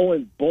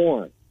Bowen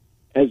Bourne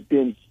has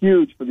been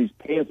huge for these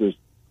Panthers.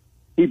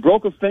 He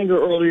broke a finger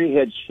earlier. He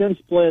had shin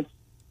splints.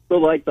 So,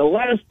 like, the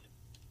last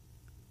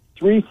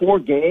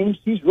 3-4 games,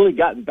 he's really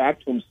gotten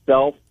back to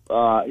himself.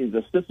 His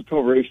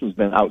assist-to-turnover ratio has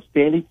been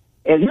outstanding.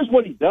 And here's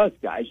what he does,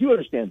 guys. You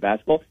understand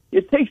basketball.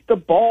 It takes the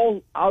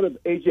ball out of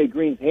A.J.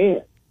 Green's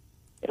hand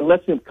and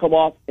lets him come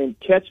off and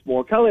catch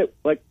more, kind of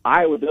like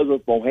Iowa does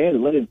with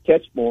Bohannon, let him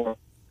catch more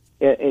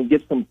and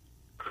get some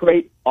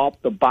crate off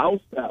the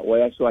bounce that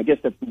way. So I guess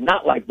that's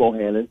not like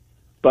Bohannon,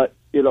 but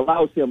it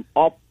allows him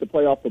to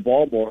play off the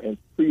ball more and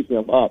frees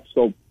him up.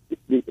 So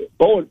the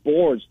Bowen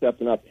Bourne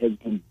stepping up has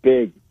been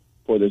big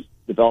for this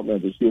development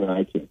of this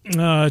UNI team.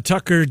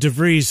 Tucker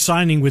DeVries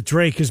signing with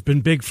Drake has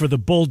been big for the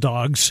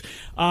Bulldogs.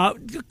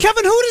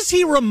 Kevin, who does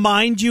he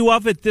remind you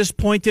of at this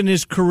point in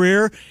his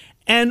career?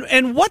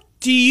 And what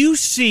do you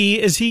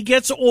see as he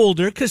gets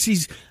older?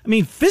 Because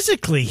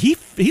physically,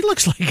 he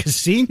looks like a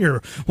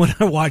senior when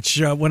I watch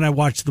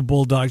the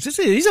Bulldogs.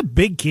 He's a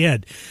big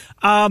kid.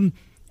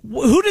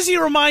 Who does he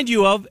remind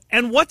you of,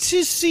 and what's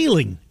his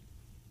ceiling?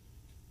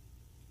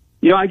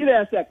 I get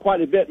asked that quite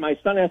a bit. My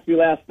son asked me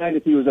last night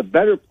if he was a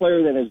better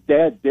player than his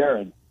dad,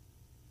 Darren.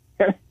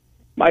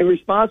 My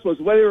response was,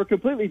 well, they were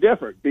completely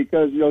different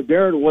because,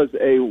 Darren was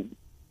a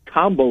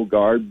combo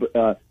guard.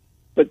 But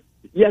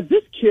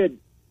this kid,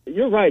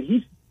 you're right,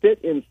 he's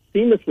fit in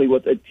seamlessly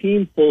with a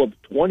team full of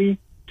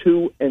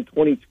 22 and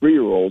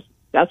 23-year-olds.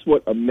 That's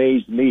what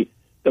amazed me,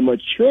 the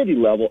maturity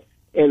level.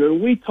 And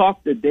when we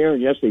talked to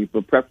Darren yesterday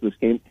for prep for this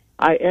game,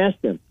 I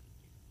asked him,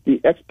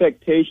 the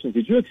expectations,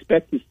 did you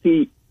expect to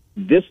see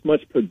this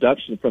much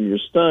production from your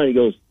son? He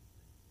goes,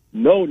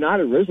 no, not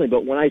originally,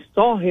 but when I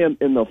saw him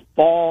in the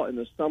fall and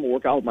the summer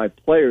work out with my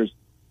players,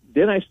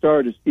 then I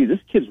started to see this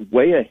kid's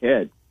way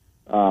ahead,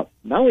 not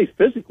only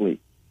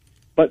physically,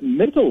 but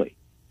mentally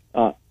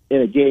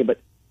in a game. But,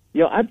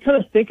 I'm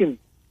kind of thinking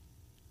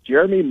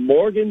Jeremy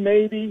Morgan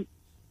maybe.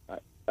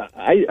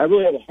 I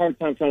really have a hard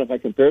time trying to find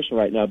a comparison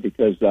right now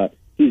because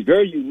he's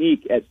very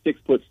unique at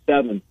 6'7"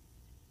 because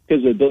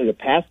of the ability to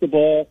pass the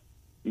ball.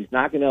 He's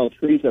knocking down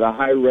trees at a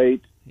high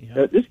rate.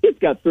 Yeah. This kid's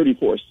got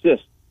 34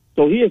 assists.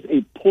 So he is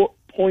a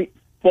point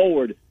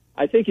forward.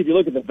 I think if you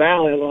look at the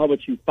Valley, I don't know how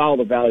much you follow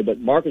the Valley, but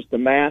Marcus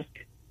Damask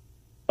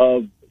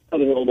of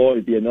Southern Illinois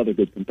would be another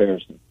good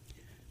comparison.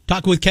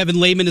 Talking with Kevin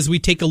Lehman as we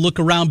take a look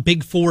around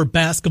Big Four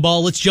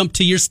basketball. Let's jump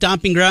to your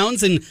stomping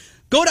grounds and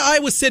go to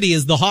Iowa City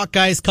as the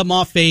Hawkeyes come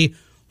off a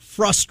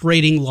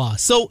frustrating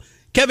loss. So,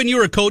 Kevin,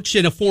 you're a coach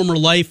in a former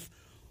life.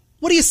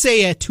 What do you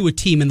say to a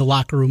team in the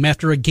locker room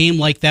after a game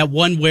like that,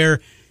 one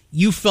where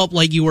you felt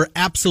like you were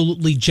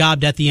absolutely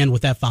jobbed at the end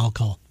with that foul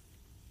call?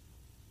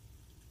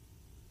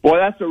 Boy,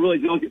 that's a really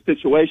delicate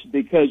situation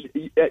because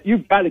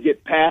you've got to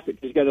get past it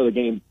because you've got another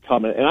game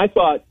coming. And I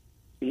thought,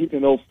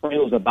 even though Fran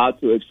was about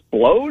to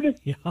explode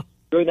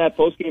during that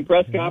post-game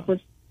press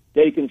conference,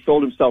 they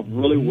controlled himself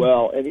really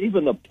well. And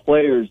even the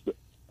players,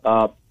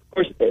 of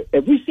course,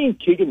 have we seen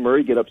Keegan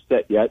Murray get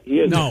upset yet? He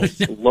has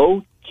a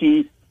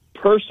low-key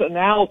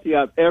personality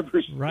I've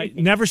ever seen. Right.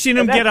 Never seen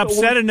him get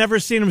upset and never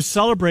seen him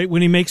celebrate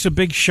when he makes a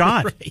big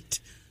shot. Right.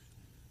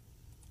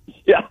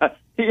 Yeah,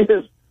 he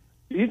is.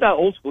 He's not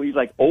old school. He's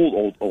like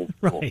old school.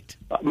 Right.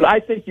 But I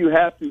think you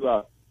have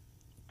to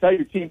tell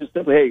your team just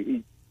simply,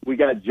 hey, we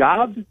got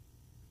jobbed.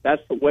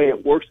 That's the way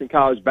it works in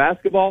college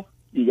basketball.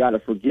 You got to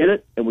forget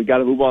it, and we got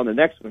to move on to the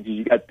next one because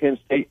you got Penn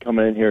State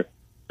coming in here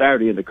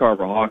Saturday in the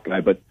Carver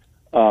Hawkeye. But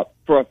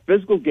for a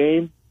physical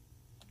game,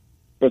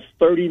 for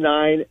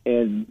 39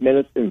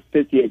 minutes and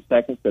 58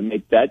 seconds to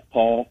make that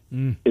call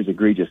is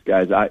egregious,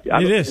 guys.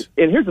 It is.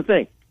 And here's the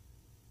thing.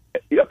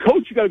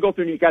 Coach, you got to go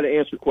through and you got to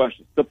answer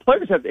questions. The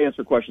players have to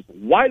answer questions.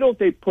 Why don't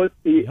they put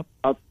the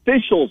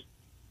officials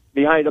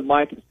behind the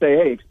mic and say,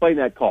 hey, explain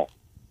that call?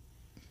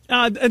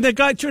 And the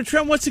guy,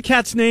 Trent, what's the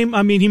cat's name?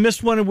 I mean, he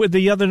missed one with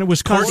the other, and it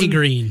was Courtney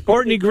Green.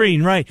 Courtney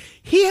Green, right.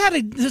 He had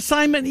an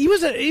assignment. He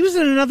was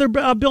in another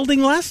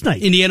building last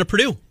night. Indiana,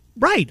 Purdue.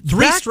 Right.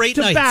 Three straight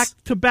nights.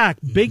 Back-to-back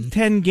Big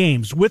Ten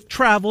games with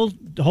travel,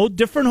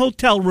 different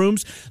hotel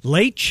rooms,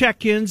 late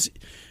check-ins.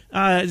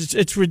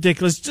 It's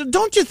ridiculous.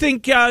 Don't you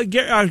think,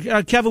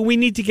 Kevin, we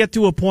need to get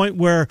to a point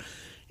where,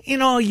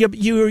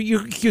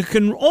 you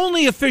can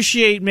only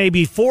officiate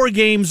maybe 4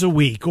 games a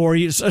week or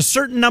a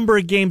certain number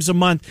of games a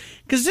month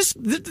because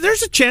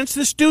there's a chance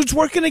this dude's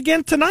working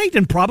again tonight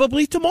and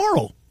probably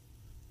tomorrow.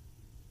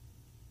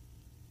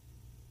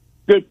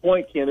 Good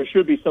point, Ken. There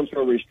should be some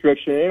sort of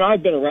restriction. And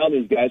I've been around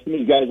these guys. Some of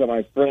these guys are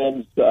my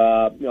friends.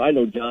 I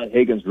know John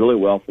Higgins really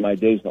well from my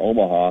days in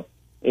Omaha,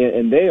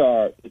 and they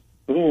are.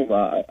 Boom!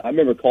 I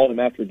remember calling him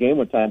after a game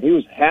one time. He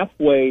was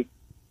halfway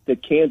to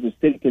Kansas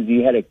City because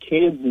he had a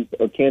Kansas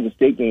or Kansas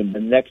State game the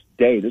next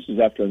day. This was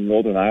after a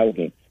Northern Iowa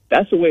game.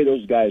 That's the way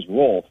those guys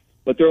roll.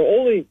 But they're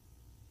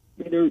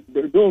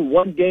doing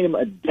one game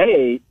a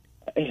day.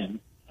 And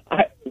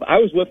I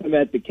was with them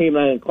at the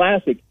Cayman Island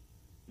Classic.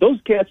 Those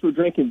cats were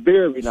drinking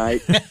beer every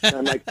night. And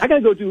I'm like, I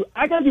gotta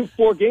do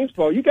 4 games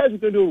tomorrow. You guys are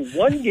gonna do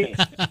 1 game.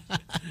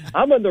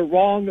 I'm in the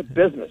wrong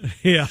business.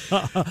 Yeah.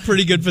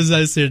 Pretty good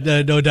possession,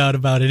 no doubt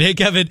about it. Hey,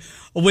 Kevin,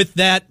 with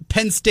that,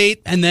 Penn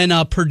State and then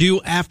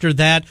Purdue after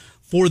that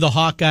for the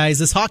Hawkeyes.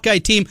 This Hawkeye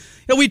team,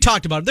 we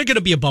talked about it. They're going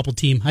to be a bubble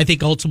team, I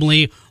think,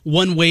 ultimately,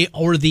 one way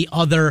or the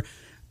other.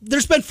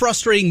 There's been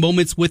frustrating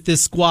moments with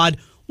this squad.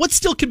 What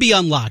still could be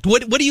unlocked?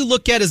 What do you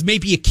look at as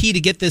maybe a key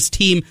to get this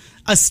team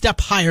a step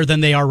higher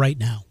than they are right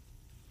now?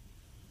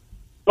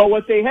 Well,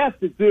 what they have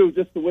to do,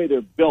 just the way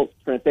they're built,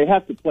 Trent, they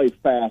have to play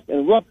fast.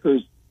 And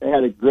Rutgers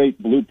had a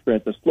great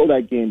blueprint to slow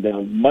that game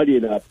down, muddy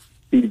it up,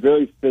 be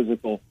very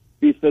physical,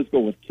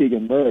 with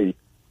Keegan Murray.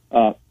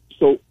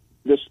 So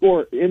the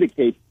score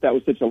indicates that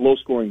was such a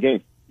low-scoring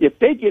game. If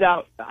they get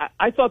out,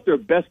 I thought their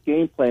best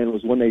game plan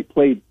was when they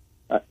played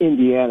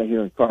Indiana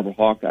here in Carver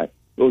Hawkeye.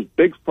 Those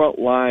big front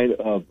line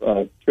of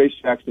Trace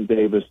Jackson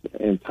Davis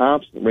and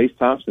Race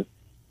Thompson,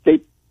 they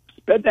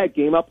sped that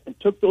game up and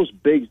took those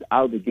bigs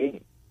out of the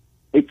game.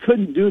 They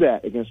couldn't do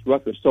that against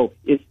Rutgers. So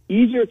it's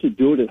easier to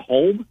do it at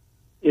home.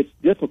 It's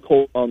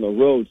difficult on the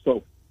road.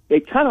 So they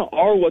kind of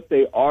are what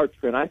they are,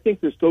 Trent. I think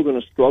they're still going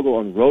to struggle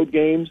on road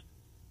games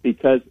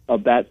because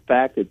of that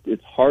fact that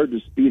it's hard to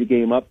speed a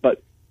game up.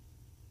 But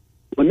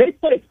when they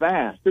play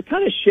fast, they're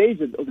kind of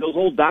shades of those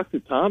old Dr.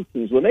 Tom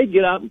teams. When they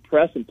get out and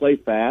press and play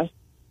fast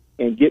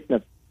and get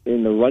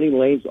in the running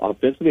lanes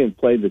offensively and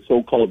play the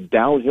so-called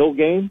downhill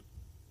game,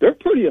 they're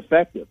pretty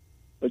effective.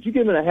 But you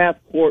give them a half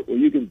court where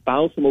you can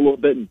bounce them a little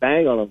bit and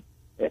bang on them,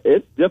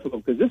 it's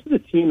difficult because this is a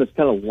team that's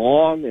kind of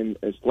long and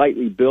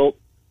slightly built.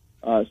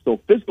 So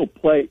physical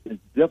play is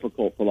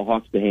difficult for the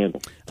Hawks to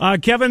handle.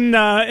 Kevin,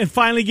 and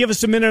finally, give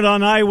us a minute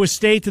on Iowa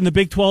State and the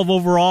Big 12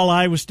 overall.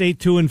 Iowa State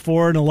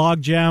 2-4 in a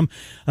logjam.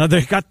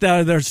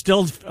 They're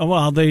still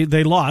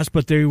they lost,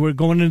 but they were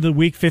going into the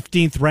week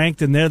 15th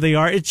ranked, and there they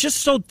are. It's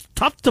just so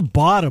tough to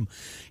bottom.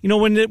 You know,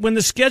 when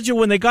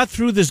they got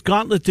through this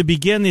gauntlet to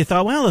begin, they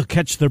thought, well, they'll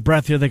catch their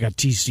breath here. They got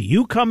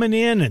TCU coming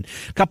in and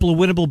a couple of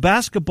winnable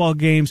basketball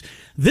games.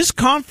 This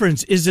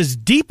conference is as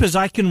deep as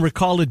I can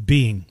recall it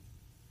being.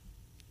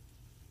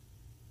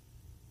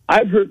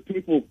 I've heard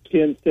people,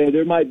 Ken, say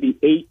there might be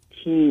 8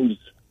 teams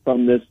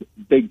from this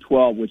Big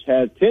 12, which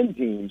has 10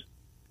 teams.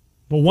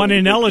 But one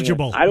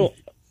ineligible. One's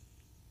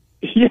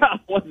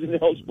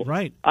ineligible.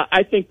 Right.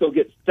 I think they'll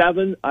get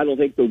 7. I don't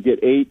think they'll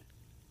get 8.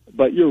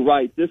 But you're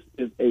right. This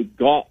is a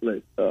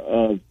gauntlet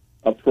of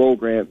a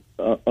program,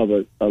 of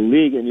a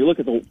league. And you look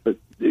at the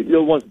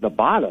ones at the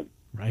bottom,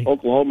 right?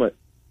 Oklahoma,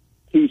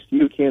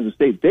 TCU, Kansas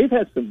State. They've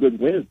had some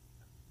good wins.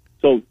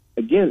 So,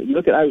 again, you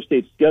look at Iowa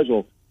State's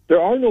schedule, there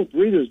are no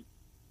breathers.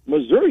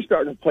 Missouri's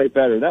starting to play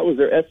better. That was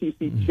their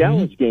SEC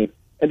Challenge game.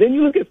 And then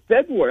you look at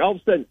February, all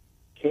of a sudden,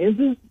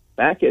 Kansas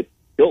back at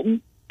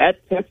Hilton,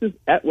 at Texas,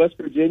 at West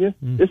Virginia.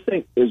 This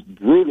thing is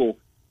brutal.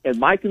 And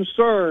my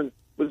concern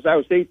with this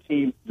Iowa State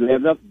team, do they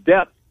have enough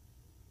depth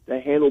to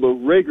handle the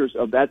rigors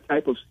of that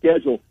type of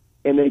schedule?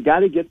 And they got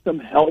to get some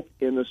help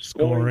in the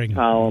scoring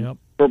column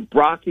for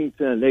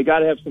Brockington. They got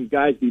to have some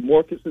guys be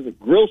more consistent.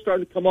 Grill's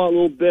starting to come on a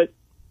little bit.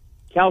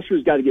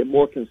 Kalsher's got to get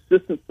more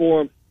consistent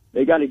for him.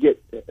 They got to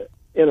get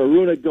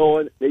Aruna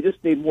going. They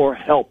just need more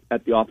help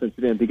at the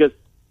offensive end because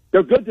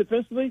they're good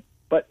defensively,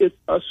 but it's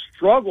a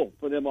struggle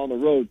for them on the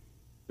road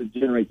to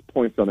generate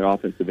points on their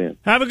offensive end.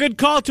 Have a good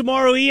call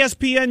tomorrow.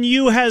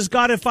 ESPNU has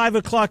got a 5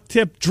 o'clock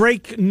tip.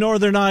 Drake,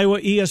 Northern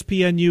Iowa,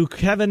 ESPNU.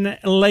 Kevin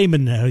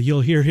Lehman.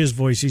 You'll hear his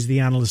voice. He's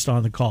the analyst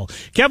on the call.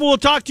 Kevin, we'll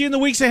talk to you in the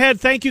weeks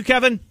ahead. Thank you,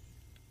 Kevin.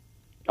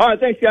 All right,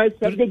 thanks, guys.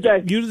 Have a good day.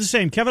 You do the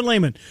same. Kevin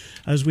Lehman,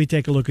 as we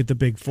take a look at the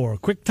Big Four.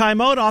 Quick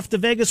timeout. Off to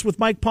Vegas with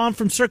Mike Palm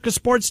from Circus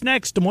Sports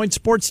next. Des Moines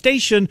Sports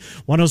Station,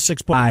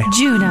 106.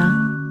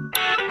 Judah.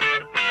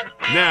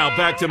 Now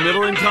back to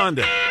Miller and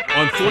Condon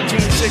on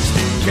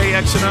 1460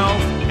 KXNO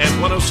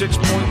and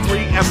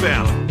 106.3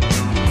 FM.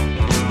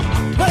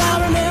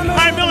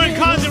 Hi, Miller and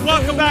Condon.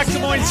 Welcome back to Des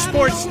Moines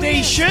Sports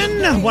Station,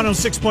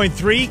 106.3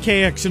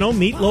 KXNO.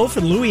 Meatloaf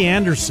and Louis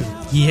Anderson.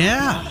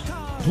 Yeah.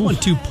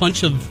 1-2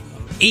 punch of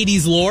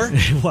 80s lore.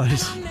 It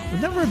was. I'm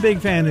never a big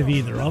fan of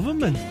either of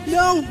them. And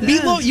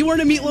Meatloaf. You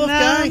weren't a Meatloaf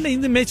guy?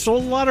 They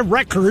sold a lot of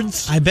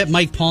records. I bet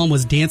Mike Palm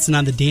was dancing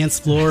on the dance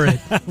floor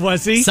at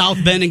was he?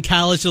 South Bend in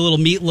college, a little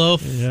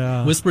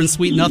Meatloaf, whispering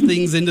sweet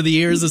nothings into the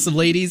ears of some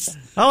ladies.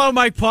 Hello,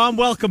 Mike Palm.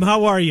 Welcome.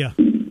 How are you?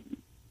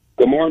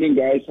 Good morning,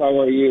 guys. How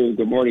are you?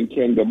 Good morning,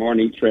 Ken. Good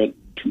morning, Trent.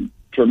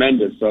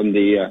 Tremendous on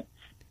the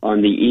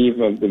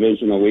eve of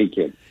divisional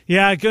weekend.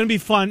 Yeah, it's going to be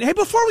fun. Hey,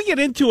 before we get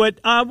into it,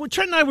 Trent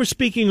and I were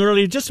speaking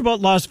earlier just about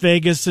Las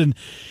Vegas, and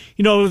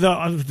you know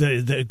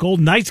the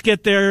Golden Knights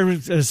get there,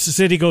 the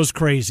city goes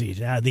crazy.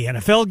 The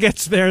NFL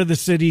gets there, the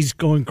city's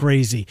going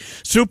crazy.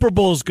 Super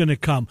Bowl's going to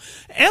come.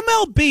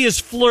 MLB is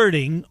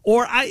flirting,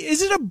 or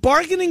is it a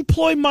bargaining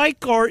ploy,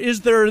 Mike, or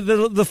is there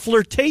the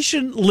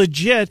flirtation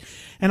legit?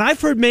 And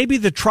I've heard maybe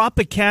the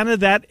Tropicana,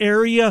 that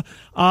area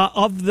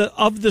of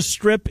the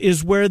Strip,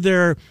 is where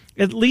they're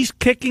at least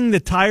kicking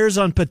the tires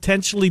on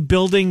potentially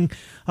building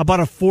about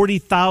a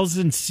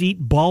 40,000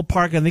 seat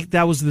ballpark. I think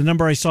that was the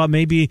number I saw,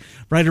 maybe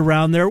right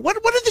around there. What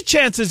are the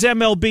chances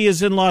MLB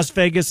is in Las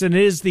Vegas and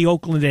is the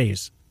Oakland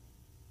A's?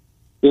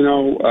 You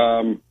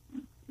know,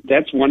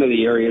 that's one of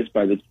the areas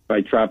by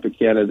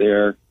Tropicana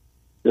there.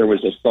 There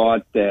was a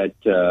thought that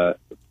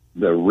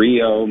the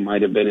Rio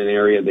might have been an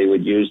area they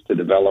would use to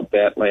develop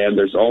that land.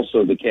 There's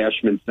also the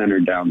Cashman Center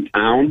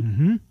downtown.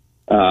 Mm-hmm.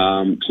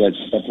 That's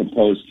a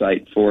proposed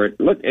site for it.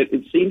 Look,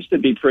 it seems to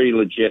be pretty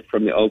legit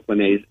from the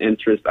Oakland A's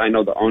interest. I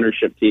know the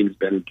ownership team's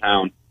been in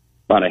town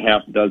about a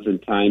half dozen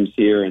times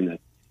here, and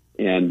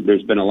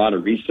there's been a lot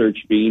of research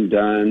being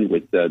done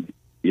with the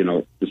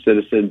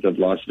citizens of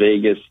Las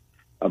Vegas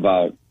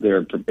about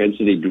their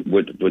propensity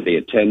would they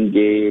attend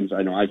games.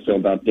 I know I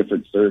filled out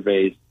different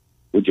surveys.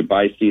 Would you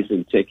buy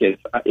season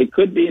tickets? It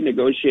could be a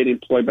negotiating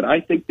ploy, but I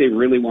think they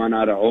really want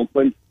out of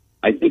Oakland.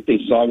 I think they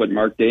saw what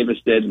Mark Davis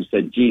did and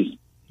said, geez,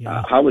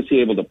 how was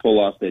he able to pull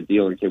off that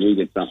deal, and can we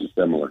get something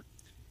similar?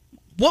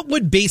 What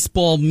would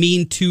baseball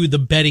mean to the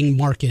betting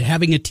market,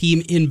 having a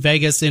team in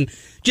Vegas and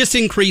just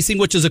increasing,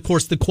 which is, of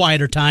course, the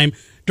quieter time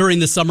during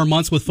the summer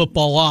months with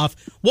football off?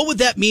 What would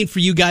that mean for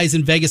you guys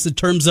in Vegas in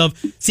terms of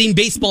seeing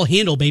baseball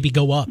handle maybe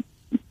go up?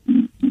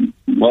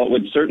 Well, it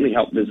would certainly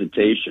help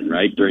visitation,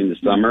 right, during the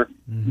summer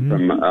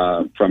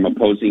from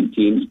opposing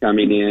teams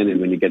coming in, and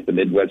when you get the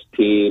Midwest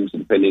teams,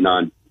 depending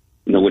on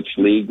which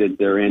league that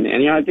they're in.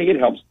 And I think it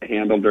helps to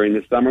handle during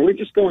the summer. We're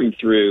just going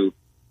through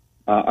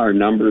our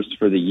numbers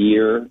for the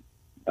year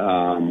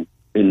in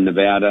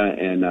Nevada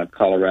and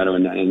Colorado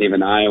and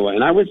even Iowa.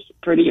 And I was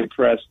pretty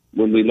impressed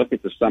when we look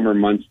at the summer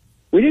months.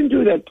 We didn't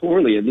do that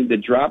poorly. I think the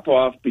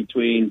drop-off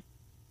between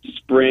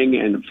spring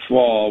and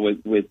fall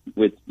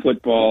with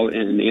football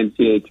and the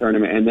NCAA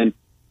tournament, and then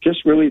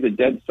just really the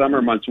dead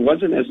summer months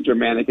wasn't as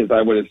dramatic as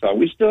I would have thought.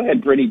 We still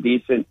had pretty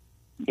decent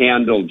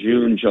handle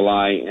June,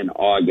 July, and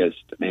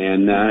August,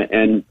 and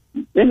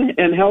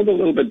held a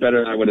little bit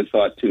better than I would have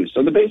thought too.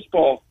 So the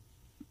baseball,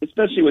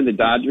 especially when the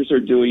Dodgers are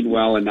doing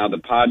well, and now the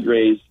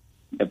Padres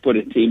have put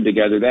a team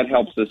together, that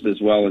helps us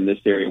as well in this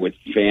area with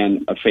a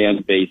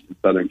fan base in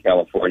Southern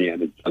California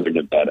and in Southern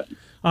Nevada.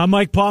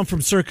 Mike Palm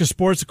from Circa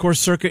Sports, of course,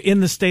 Circa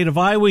in the state of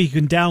Iowa. You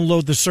can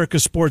download the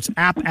Circa Sports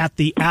app at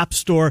the App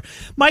Store.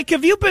 Mike,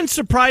 have you been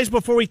surprised,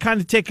 before we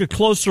kind of take a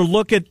closer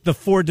look at the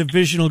 4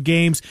 divisional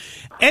games,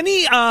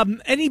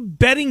 any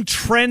betting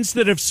trends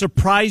that have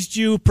surprised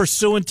you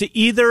pursuant to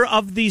either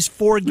of these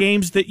 4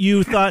 games that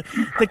you thought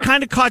that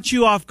kind of caught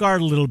you off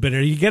guard a little bit?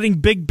 Are you getting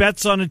big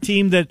bets on a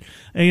team that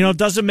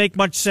doesn't make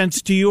much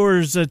sense to you, or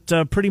is it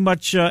pretty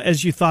much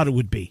as you thought it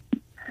would be?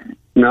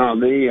 No,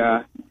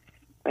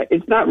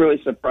 it's not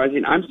really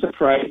surprising. I'm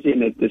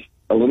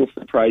a little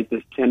surprised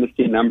this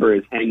Tennessee number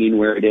is hanging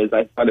where it is.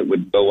 I thought it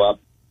would go up.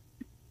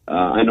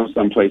 I know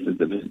some places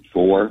have been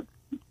 4.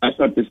 I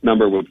thought this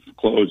number would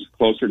close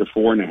closer to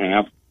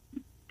 4.5.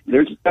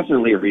 There's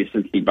definitely a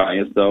recency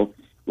bias, though,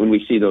 when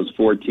we see those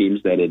 4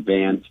 teams that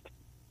advanced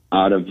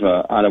out of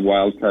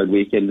Wild Card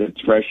Weekend.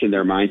 It's fresh in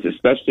their minds,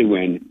 especially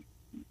when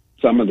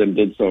some of them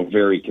did so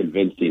very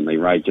convincingly,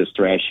 right, just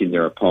thrashing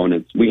their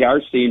opponents. We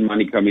are seeing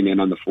money coming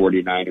in on the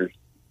 49ers.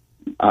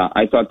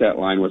 I thought that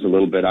line was a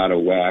little bit out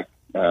of whack.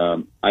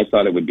 I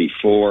thought it would be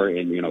 4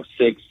 and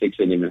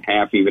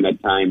 6.5 even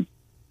at times.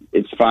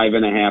 It's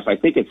 5.5. I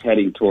think it's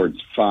heading towards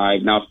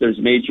 5. Now, if there's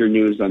major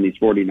news on these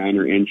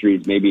 49er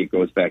injuries, maybe it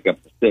goes back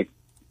up to 6.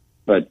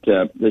 But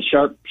the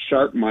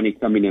sharp money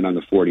coming in on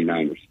the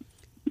 49ers.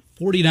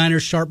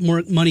 49ers, sharp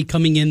money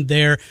coming in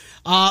there.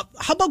 How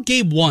about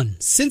game 1?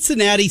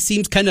 Cincinnati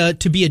seems kind of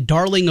to be a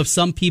darling of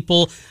some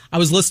people. I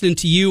was listening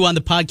to you on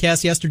the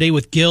podcast yesterday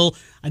with Gil.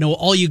 I know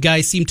all you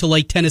guys seem to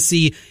like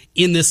Tennessee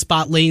in this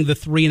spot, laying the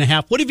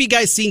 3.5. What have you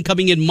guys seen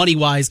coming in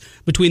money-wise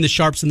between the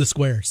sharps and the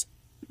squares?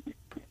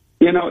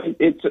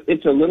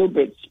 It's a little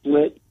bit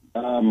split.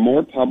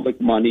 More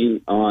public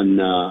money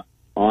on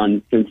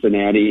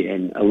Cincinnati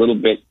and a little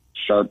bit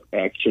sharp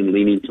action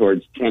leaning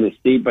towards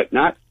Tennessee, but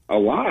not a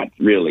lot,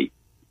 really.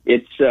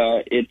 It's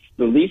the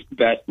least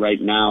bet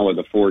right now of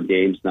the 4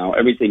 games. Now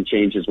everything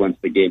changes once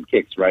the game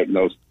kicks, right?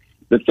 And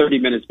the 30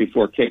 minutes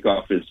before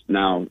kickoff is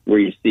now where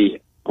you see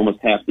almost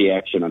half the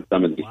action on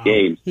some of these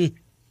games.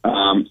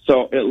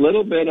 So a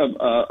little bit of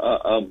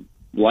a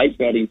light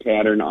betting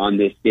pattern on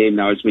this game.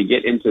 Now as we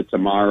get into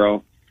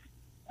tomorrow,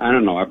 I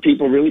don't know. Are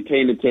people really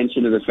paying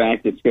attention to the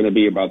fact it's going to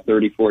be about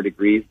 34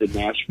 degrees in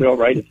Nashville,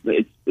 right?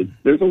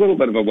 There's a little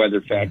bit of a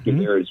weather factor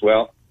there as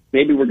well.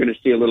 Maybe we're going to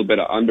see a little bit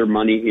of under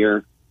money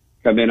here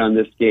come in on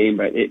this game,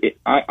 but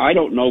I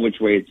don't know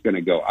which way it's going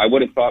to go. I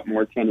would have thought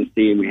more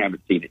Tennessee, and we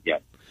haven't seen it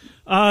yet.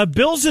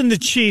 Bills and the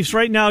Chiefs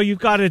right now. You've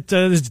got it.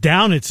 It's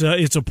down. It's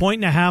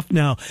 1.5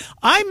 now.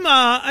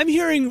 I'm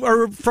hearing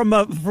from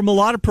a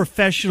lot of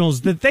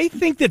professionals that they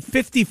think that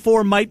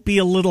 54 might be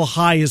a little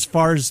high as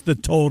far as the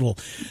total.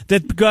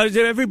 That because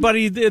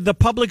everybody, the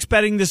public's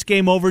betting this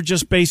game over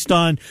just based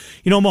on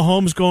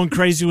Mahomes going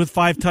crazy with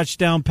 5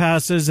 touchdown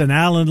passes and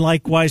Allen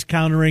likewise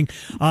countering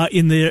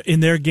in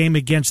their game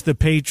against the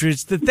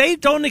Patriots. That they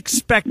don't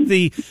expect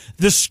the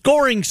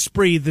scoring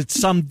spree that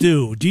some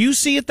do. Do you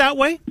see it that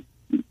way?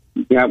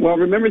 Yeah, well,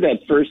 remember that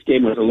first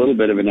game was a little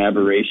bit of an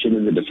aberration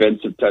in the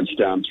defensive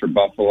touchdowns for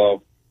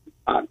Buffalo.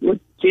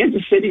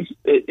 Kansas City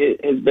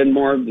has been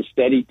more of the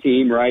steady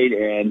team, right?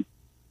 And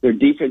their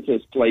defense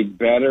has played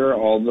better,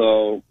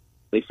 although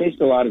they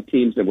faced a lot of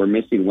teams that were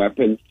missing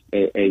weapons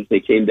as they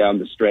came down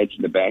the stretch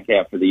in the back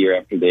half of the year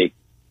after they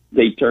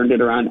turned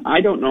it around.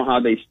 I don't know how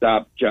they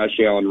stop Josh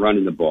Allen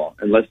running the ball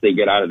unless they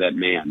get out of that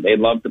man. They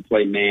love to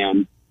play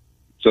man,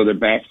 so their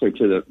backs are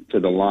to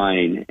the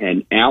line,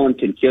 and Allen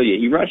can kill you.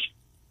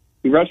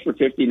 He rushed for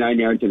 59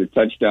 yards and a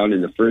touchdown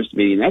in the first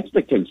meeting. That's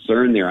the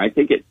concern there. I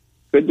think it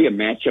could be a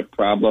matchup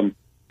problem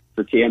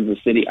for Kansas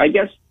City. I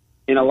guess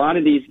in a lot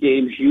of these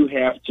games, you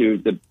have to,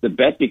 the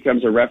bet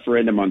becomes a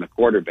referendum on the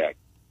quarterback.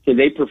 Can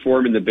they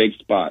perform in the big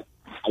spot?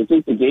 I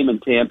think the game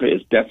in Tampa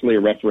is definitely a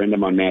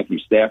referendum on Matthew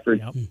Stafford.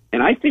 Yep.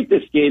 And I think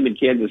this game in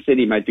Kansas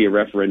City might be a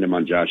referendum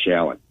on Josh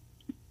Allen.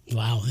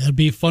 Wow, that'll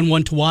be a fun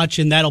one to watch,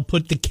 and that'll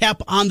put the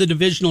cap on the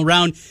divisional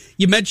round.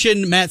 You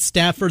mentioned Matt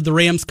Stafford, the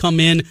Rams come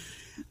in.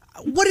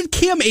 What did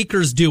Cam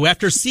Akers do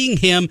after seeing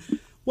him?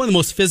 One of the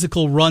most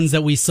physical runs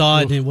that we saw,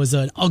 and it was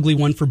an ugly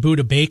one for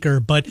Budda Baker.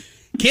 But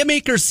Cam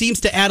Akers seems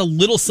to add a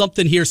little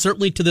something here,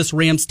 certainly to this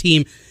Rams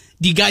team.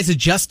 Do you guys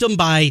adjust them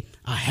by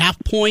a half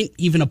point,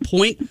 even a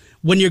point,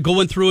 when you're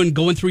going through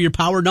your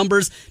power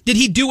numbers? Did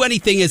he do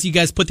anything as you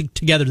guys put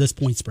together this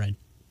point spread?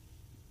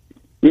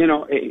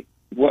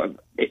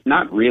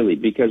 Not really,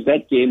 because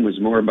that game was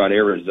more about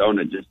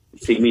Arizona just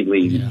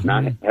seemingly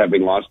not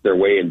having lost their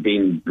way and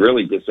being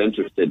really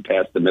disinterested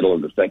past the middle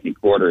of the second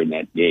quarter in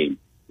that game.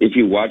 If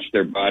you watch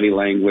their body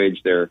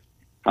language,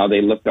 how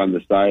they looked on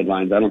the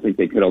sidelines, I don't think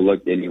they could have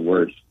looked any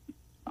worse.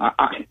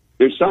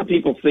 there's some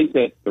people think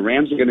that the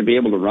Rams are going to be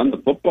able to run the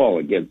football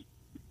against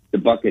the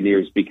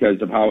Buccaneers because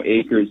of how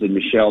Akers and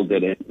Michelle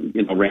did it,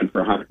 ran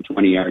for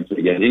 120 yards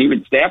again. And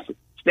even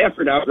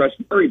Stafford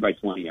outrushed Murray by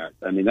 20 yards.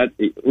 I mean,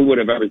 who would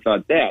have ever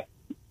thought that?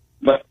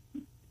 But,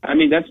 I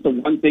mean, that's the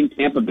one thing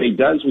Tampa Bay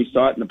does. We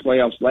saw it in the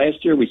playoffs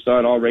last year. We saw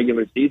it all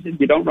regular season.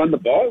 You don't run the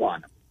ball on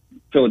them.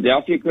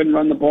 Philadelphia couldn't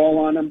run the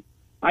ball on them.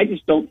 I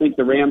just don't think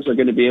the Rams are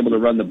going to be able to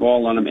run the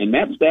ball on them. And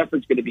Matt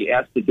Stafford's going to be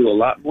asked to do a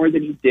lot more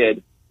than he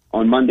did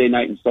on Monday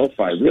night in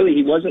SoFi. Really,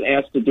 he wasn't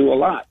asked to do a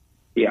lot.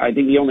 I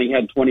think he only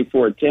had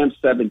 24 attempts,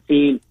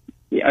 17.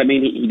 I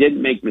mean, he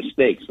didn't make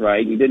mistakes,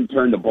 right? He didn't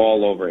turn the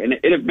ball over. And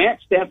if Matt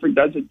Stafford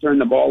doesn't turn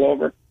the ball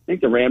over, I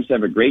think the Rams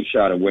have a great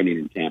shot of winning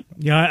in Tampa.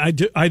 Yeah,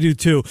 I do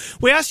too.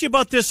 We asked you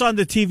about this on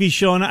the TV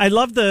show, and I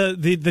love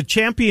the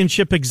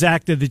championship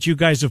exacta that you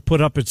guys have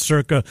put up at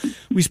Circa.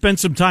 We spent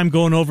some time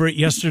going over it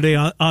yesterday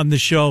on the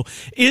show.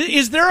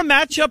 Is there a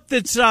matchup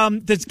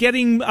that's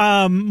getting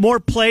more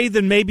play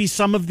than maybe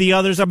some of the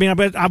others? I mean,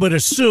 I would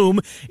assume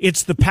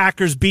it's the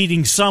Packers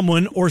beating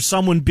someone or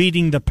someone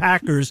beating the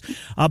Packers,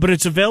 but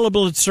it's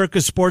available at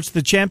Circa Sports,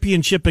 the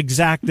championship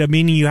exacta,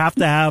 meaning you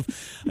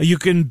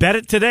can bet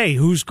it today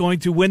who's going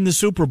to win the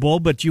Super Bowl,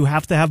 but you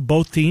have to have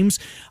both teams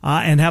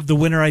and have the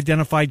winner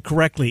identified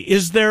correctly.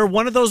 Is there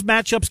one of those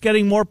matchups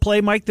getting more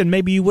play, Mike, than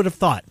maybe you would have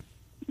thought?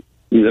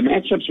 The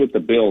matchups with the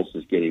Bills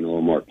is getting a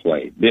little more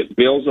play.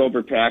 Bills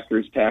over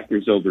Packers,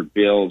 Packers over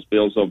Bills,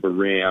 Bills over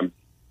Rams,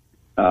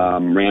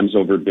 Rams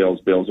over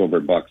Bills, Bills over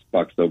Bucks,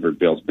 Bucks over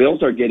Bills.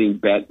 Bills are getting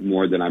bet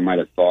more than I might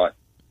have thought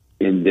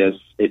in this.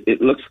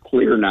 It looks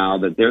clear now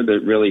that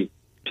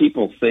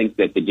people think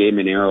that the game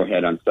in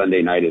Arrowhead on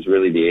Sunday night is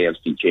really the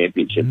AFC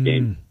Championship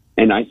game.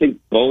 And I think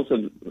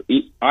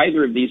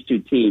either of these two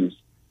teams,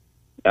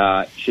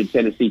 should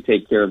Tennessee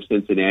take care of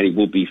Cincinnati,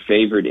 will be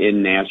favored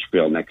in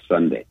Nashville next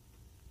Sunday.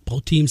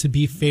 Both teams would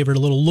be favored. A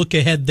little look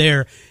ahead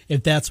there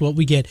if that's what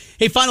we get.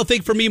 Hey, final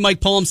thing for me,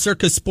 Mike Palm,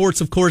 Circa Sports,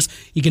 of course.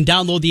 You can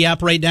download the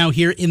app right now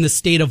here in the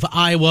state of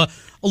Iowa.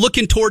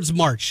 Looking towards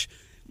March.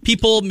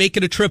 People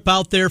making a trip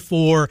out there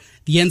for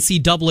the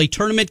NCAA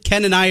tournament.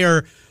 Ken and I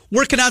are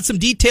working on some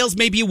details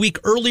maybe a week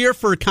earlier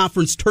for a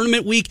conference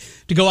tournament week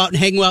to go out and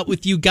hang out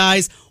with you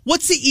guys.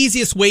 What's the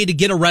easiest way to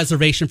get a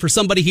reservation for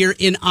somebody here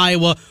in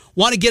Iowa?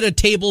 Want to get a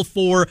table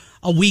for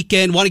a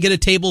weekend, want to get a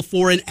table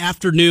for an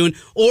afternoon,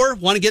 or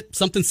want to get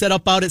something set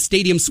up out at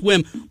Stadium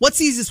Swim? What's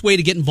the easiest way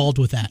to get involved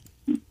with that?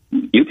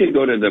 You can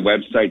go to the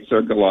website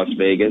Circa Las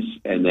Vegas,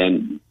 and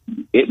then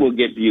it will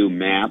give you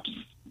maps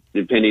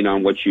depending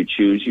on what you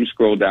choose. You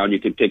scroll down, you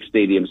can pick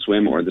Stadium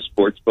Swim or the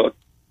sports book.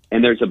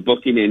 And there's a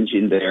booking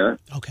engine there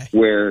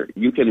where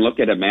you can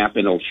look at a map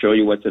and it'll show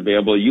you what's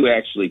available. You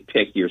actually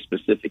pick your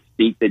specific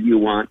seat that you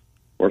want,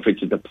 or if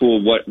it's at the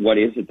pool, what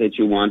is it that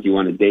you want? Do you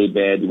want a day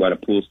bed? Do you want a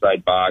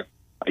poolside box?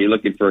 Are you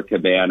looking for a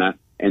cabana?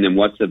 And then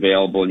what's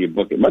available, and you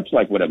book it, much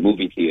like what a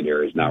movie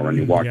theater is now when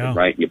you walk in,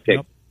 right? You pick.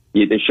 Yep.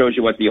 It shows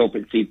you what the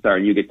open seats are,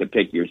 and you get to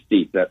pick your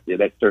seat. That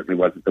certainly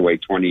wasn't the way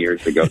 20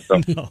 years ago.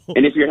 So, no.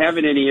 And if you're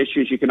having any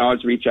issues, you can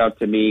always reach out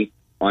to me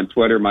on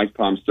Twitter, Mike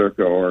Palm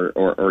Circa,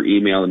 or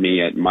email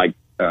me at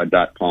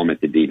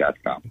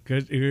mike.palm@thed.com.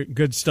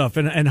 Good stuff.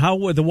 And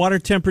how the water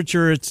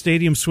temperature at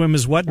Stadium Swim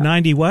is what?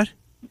 90 what?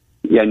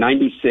 Yeah,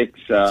 96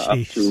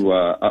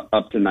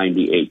 up to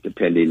 98,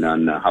 depending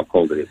on how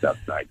cold it is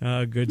outside.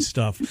 Good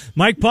stuff.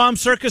 Mike Palm,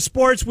 Circa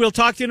Sports. We'll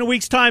talk to you in a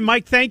week's time.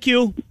 Mike, thank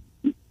you.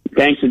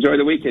 Thanks. Enjoy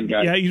the weekend,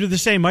 guys. Yeah, you do the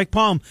same. Mike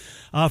Palm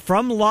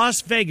from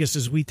Las Vegas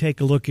as we take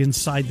a look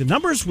inside the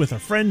numbers with our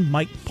friend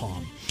Mike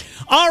Palm.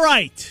 All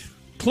right.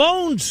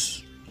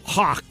 Clones,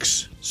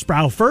 Hawks,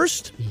 Sproul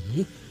first,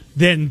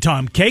 then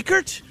Tom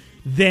Kakert.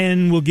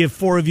 Then we'll give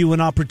four of you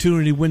an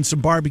opportunity to win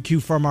some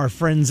barbecue from our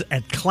friends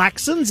at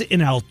Claxons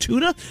in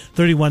Altoona,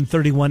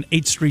 3131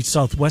 8th Street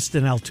Southwest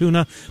in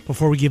Altoona.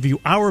 Before we give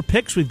you our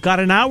picks, we've got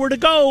an hour to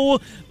go.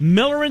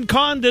 Miller and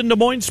Condon, Des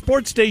Moines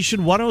Sports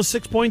Station,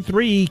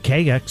 106.3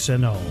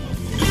 KXNO.